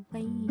all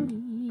away.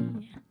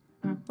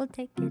 We'll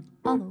take it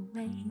all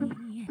away.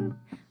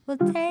 We'll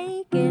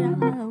take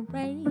it all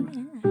away.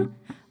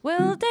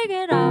 We'll take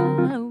it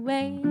all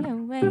away,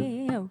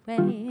 away,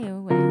 away,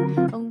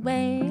 away,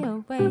 away, away,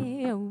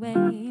 away,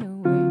 away,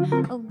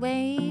 away,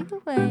 away,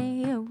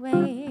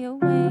 away,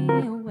 away,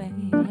 away,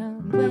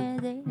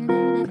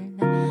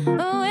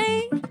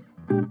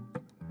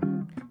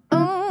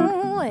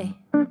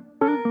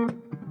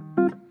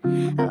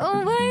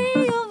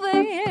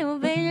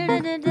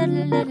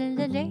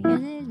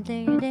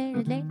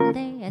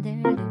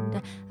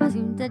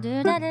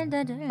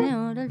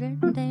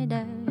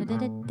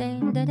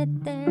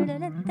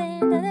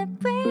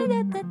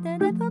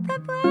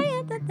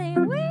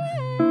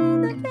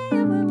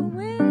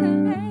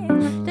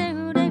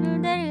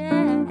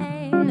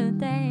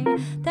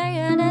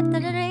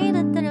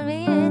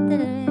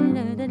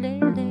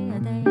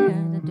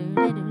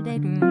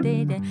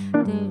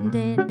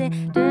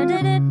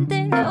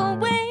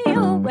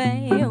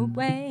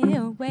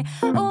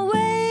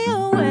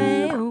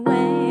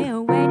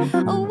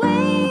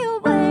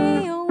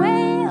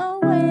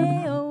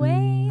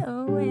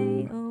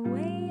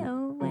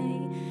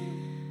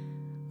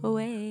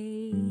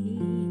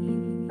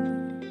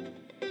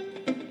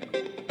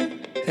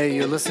 Hey,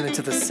 you're listening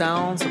to the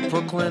sounds of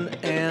Brooklyn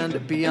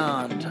and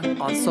beyond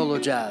on Solo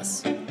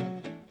Jazz.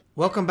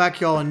 Welcome back,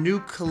 y'all. A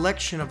new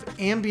collection of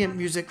ambient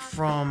music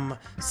from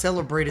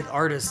celebrated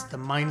artists, the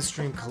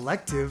Mindstream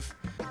Collective.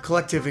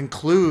 Collective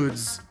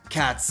includes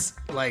cats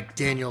like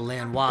Daniel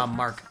Lanois,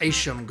 Mark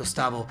Isham,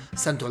 Gustavo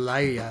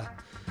Santolaya,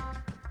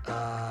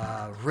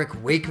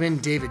 Rick Wakeman,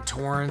 David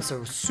Torrance.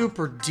 So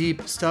super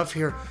deep stuff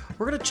here.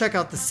 We're going to check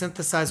out the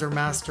synthesizer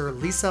master,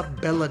 Lisa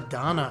Bella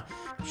Donna.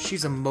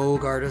 She's a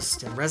Moog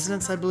artist in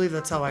residence, I believe.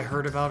 That's how I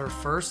heard about her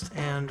first,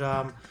 and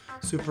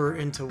super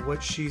into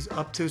what she's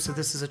up to. So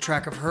this is a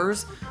track of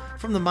hers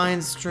from the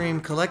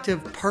Mindstream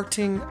Collective,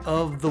 Parting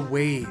of the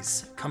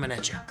Ways. Coming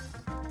at you.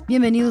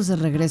 Bienvenidos de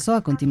regreso.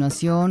 A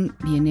continuación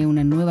viene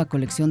una nueva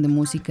colección de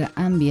música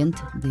ambient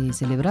de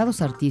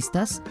celebrados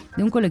artistas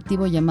de un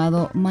colectivo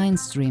llamado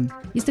Mindstream.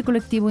 Y este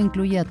colectivo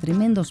incluye a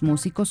tremendos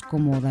músicos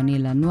como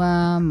Daniel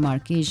Lanois,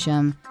 Mark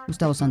Isham,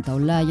 Gustavo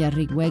Santaolalla,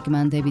 Rick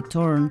Wakeman, David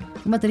Torrance.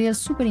 Un material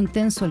súper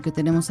intenso el que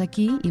tenemos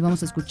aquí, y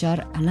vamos a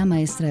escuchar a la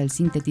maestra del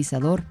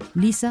sintetizador,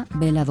 Lisa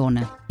Bella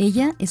Donna.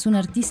 Ella es una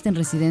artista en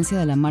residencia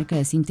de la marca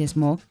de Synth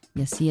Smog,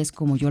 y así es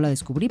como yo la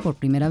descubrí por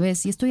primera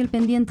vez, y estoy al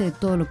pendiente de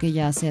todo lo que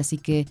ella hace, así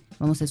que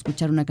vamos a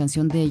escuchar una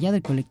canción de ella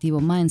del colectivo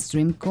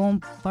Mindstream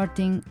con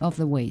Parting of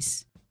the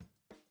Ways.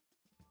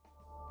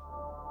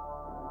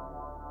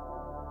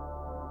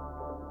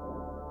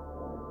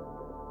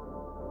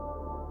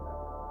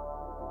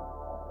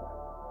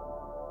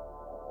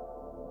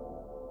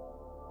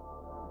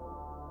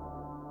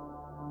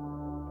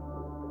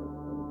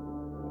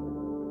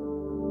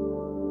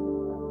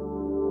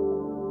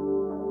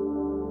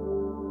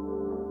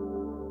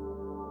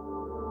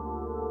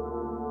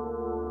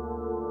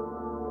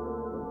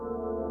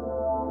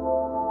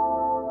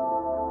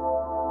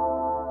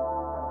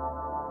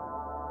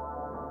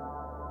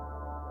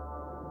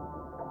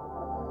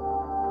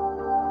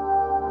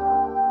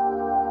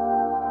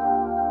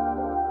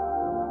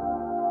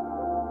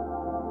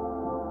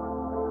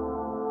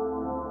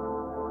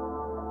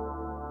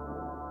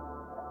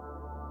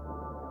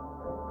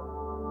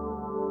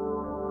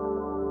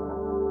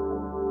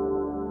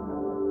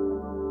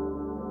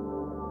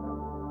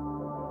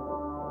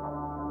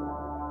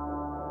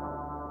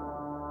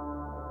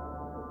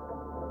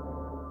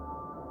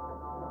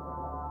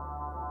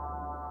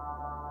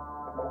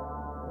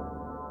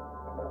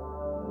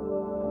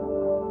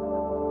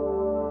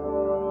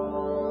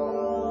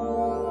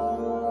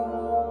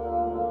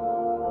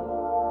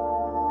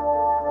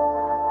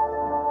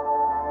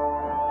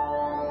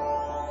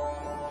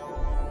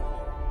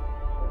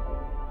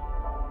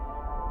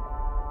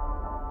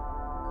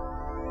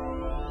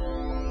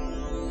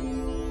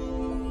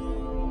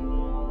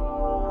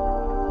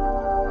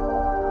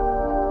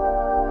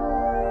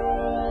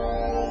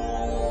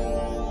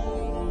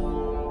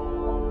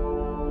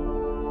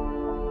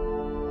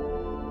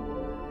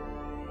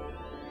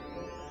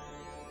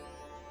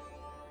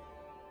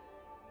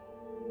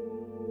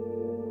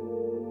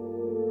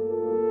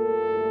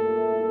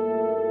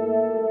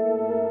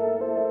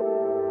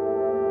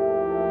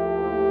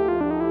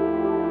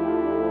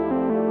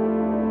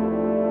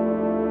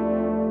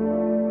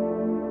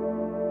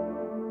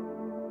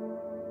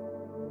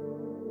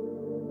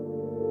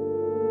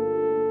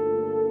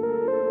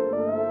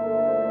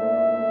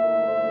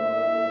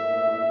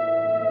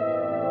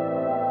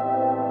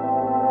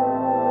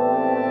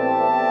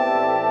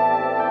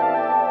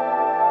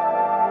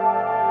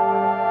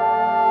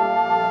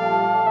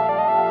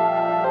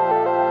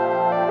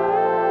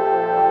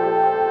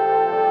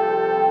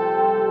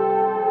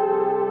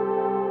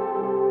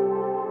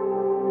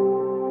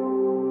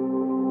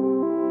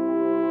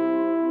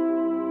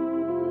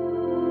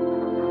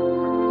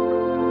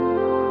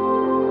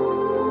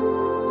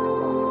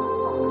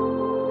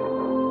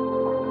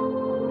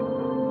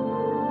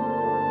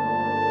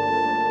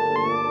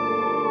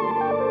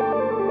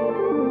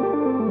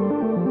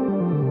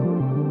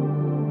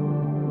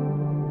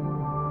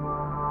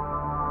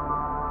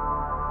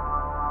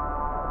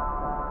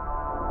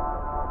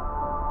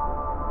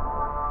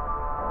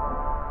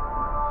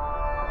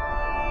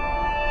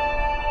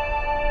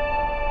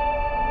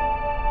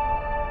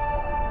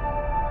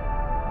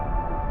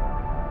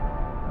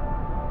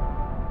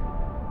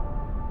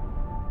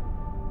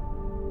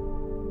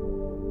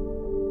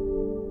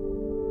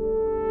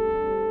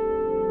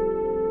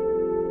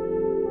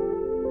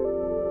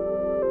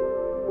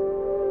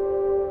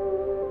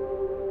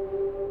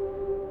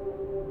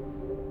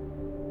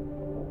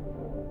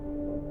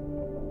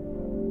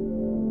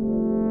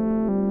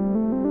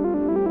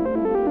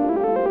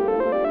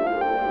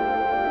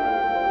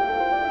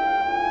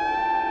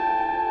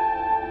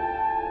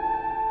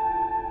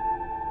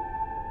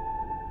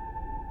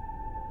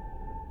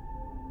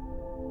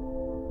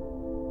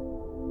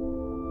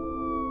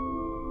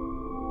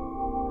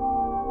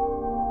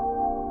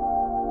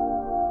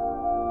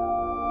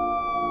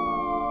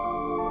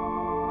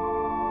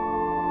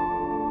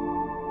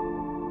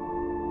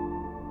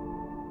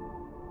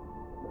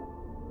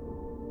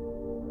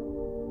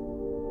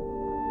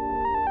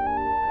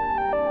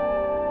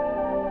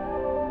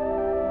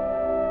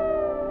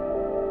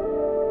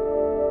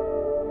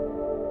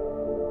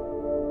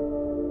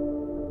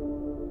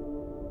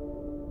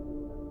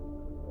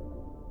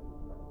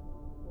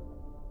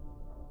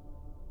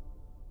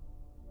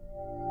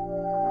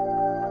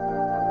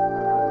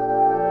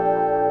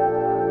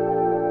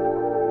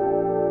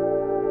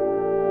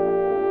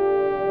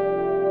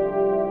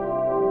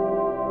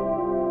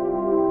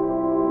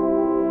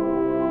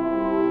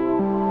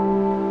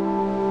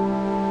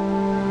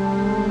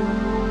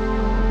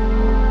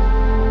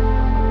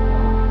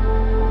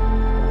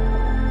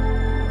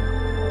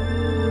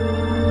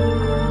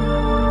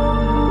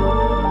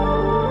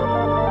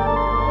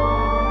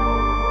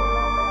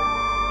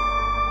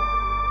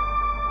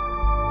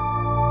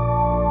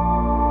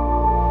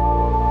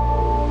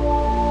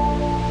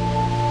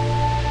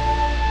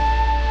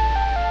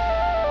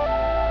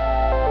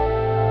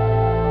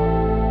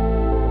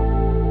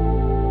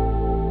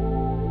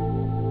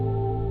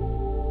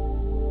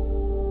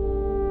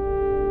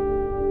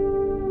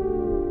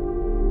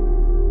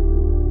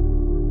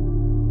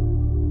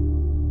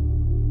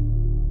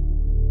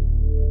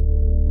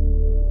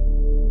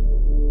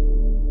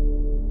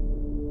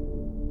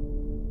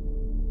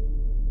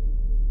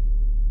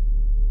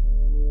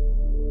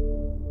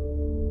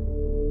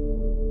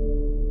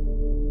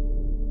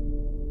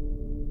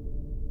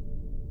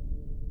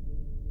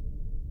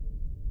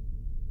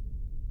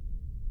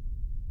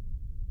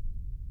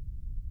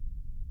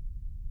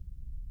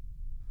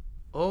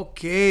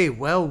 Okay,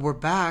 well, we're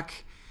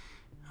back.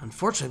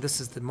 Unfortunately,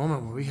 this is the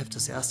moment where we have to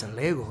say hasta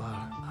luego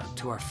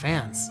to our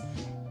fans.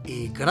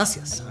 Y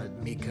gracias a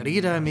mi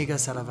querida amiga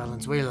Sara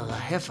Valenzuela, la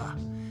jefa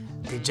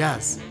de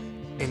jazz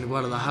en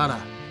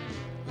Guadalajara,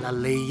 la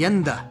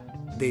leyenda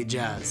de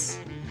jazz.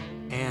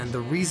 And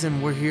the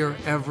reason we're here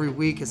every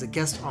week as a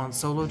guest on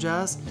Solo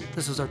Jazz,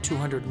 this was our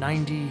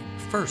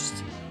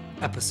 291st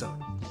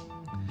episode.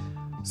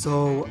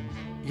 So,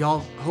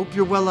 y'all, hope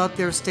you're well out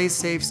there. Stay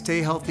safe,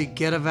 stay healthy,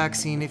 get a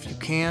vaccine if you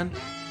can,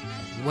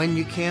 when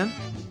you can.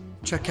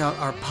 Check out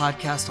our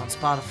podcast on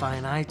Spotify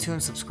and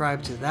iTunes.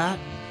 Subscribe to that.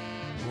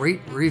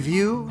 Rate,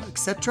 review,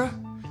 etc.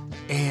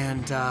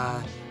 And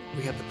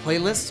we have the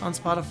playlist on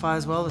Spotify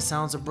as well, The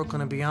Sounds of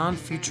Brooklyn and Beyond,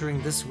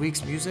 featuring this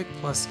week's music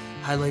plus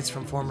highlights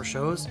from former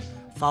shows.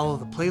 Follow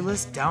the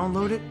playlist,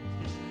 download it.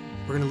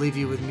 We're going to leave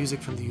you with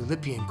music from the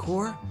Eulipion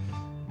Corps.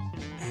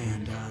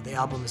 And the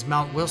album is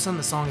Mount Wilson.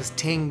 The song is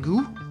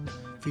Tengu,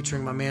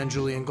 featuring my man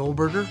Julian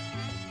Goldberger.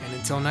 And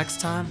until next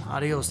time,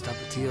 adios,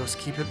 tapatíos.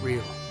 Keep it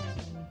real.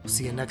 We'll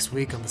see you next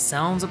week on The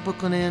Sounds of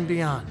Brooklyn and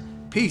Beyond.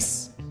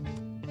 Peace.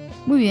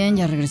 Muy bien,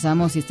 ya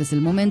regresamos y este es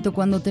el momento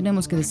cuando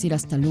tenemos que decir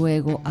hasta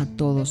luego a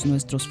todos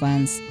nuestros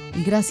fans.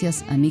 Y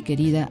gracias a mi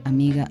querida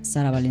amiga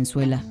Sara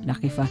Valenzuela, la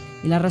jefa,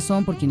 y la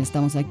razón por quien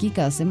estamos aquí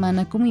cada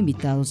semana como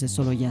invitados de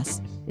Solo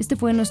Jazz. Este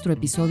fue nuestro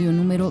episodio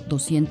número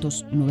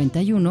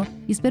 291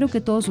 y espero que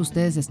todos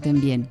ustedes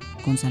estén bien,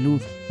 con salud,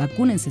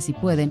 vacúnense si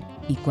pueden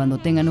y cuando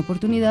tengan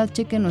oportunidad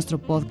chequen nuestro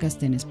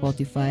podcast en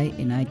Spotify,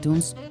 en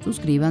iTunes,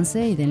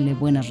 suscríbanse y denle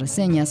buenas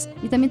reseñas.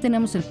 Y también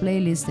tenemos el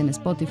playlist en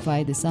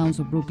Spotify de Sounds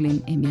of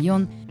Brooklyn en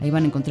Beyond. Ahí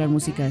van a encontrar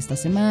música de esta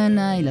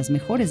semana y las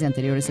mejores de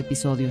anteriores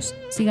episodios.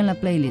 Sigan la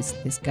playlist,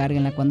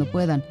 descárguenla cuando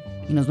puedan.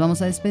 Y nos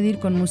vamos a despedir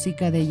con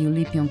música de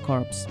Eulipion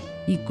Corps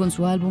y con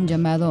su álbum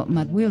llamado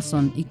Matt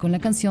Wilson y con la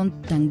canción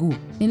Tengu,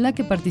 en la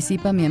que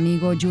participa mi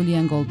amigo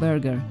Julian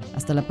Goldberger.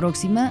 Hasta la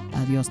próxima,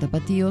 adiós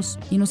tapatíos,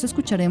 y nos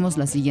escucharemos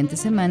la siguiente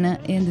semana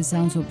en The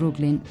Sounds of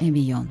Brooklyn and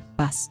Beyond.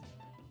 Paz.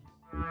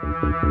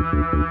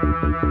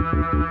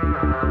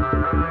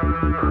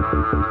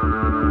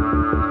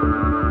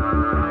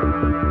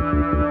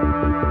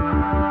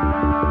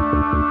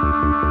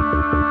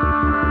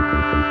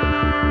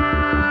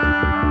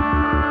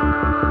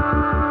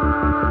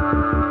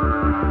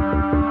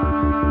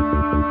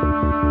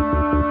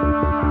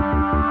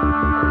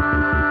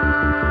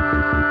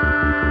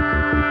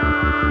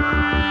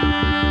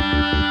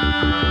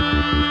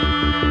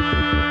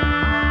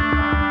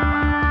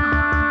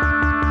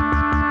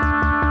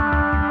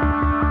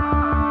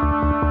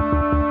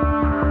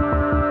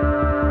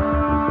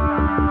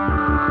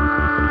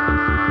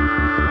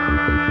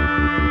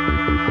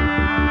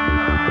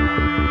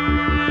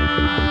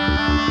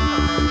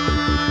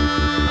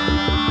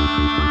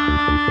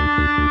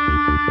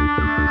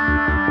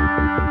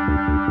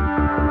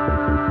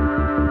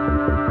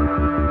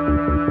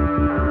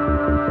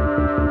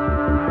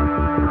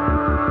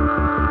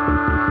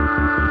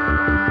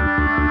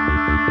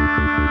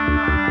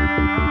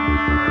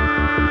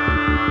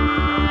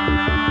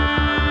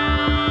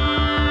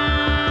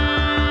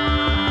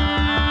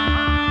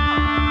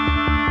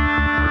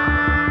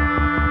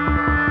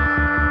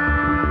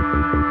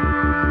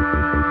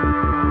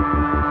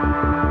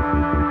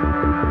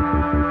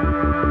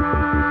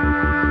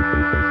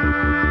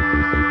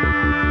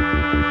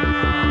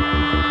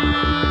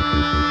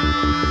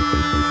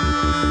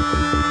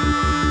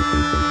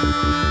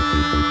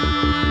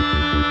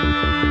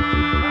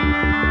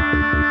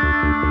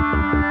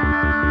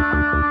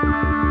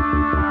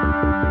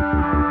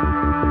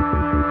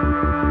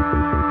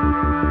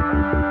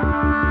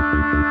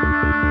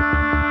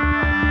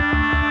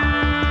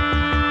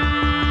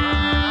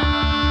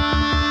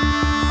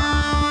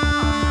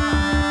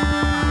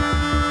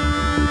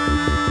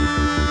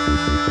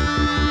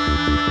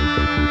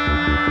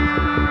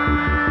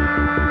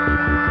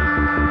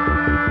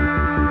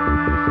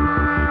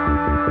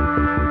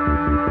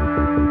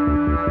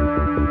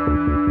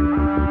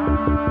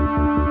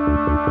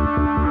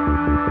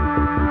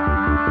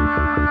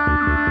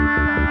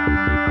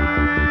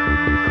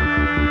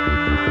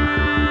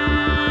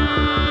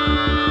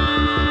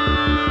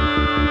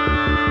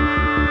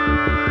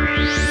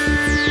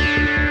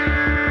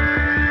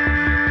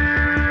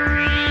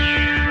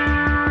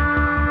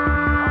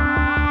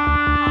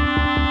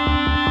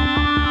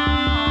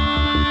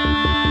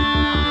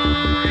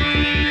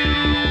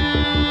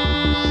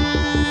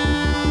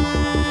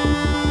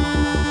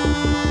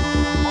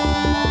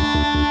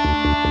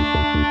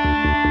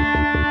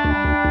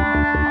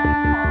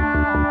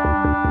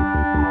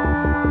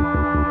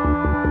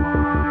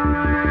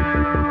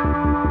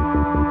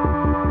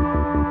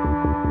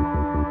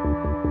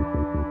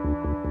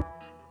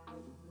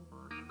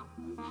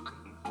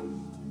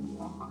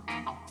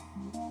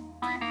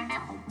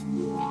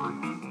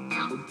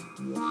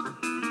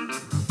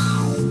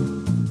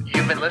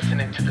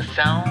 Listening to the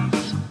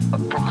sounds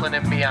of Brooklyn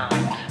and beyond.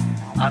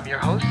 I'm your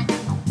host,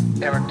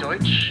 Eric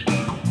Deutsch,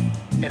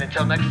 and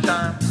until next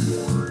time,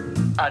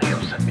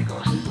 adios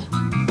amigos,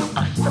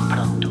 hasta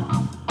pronto.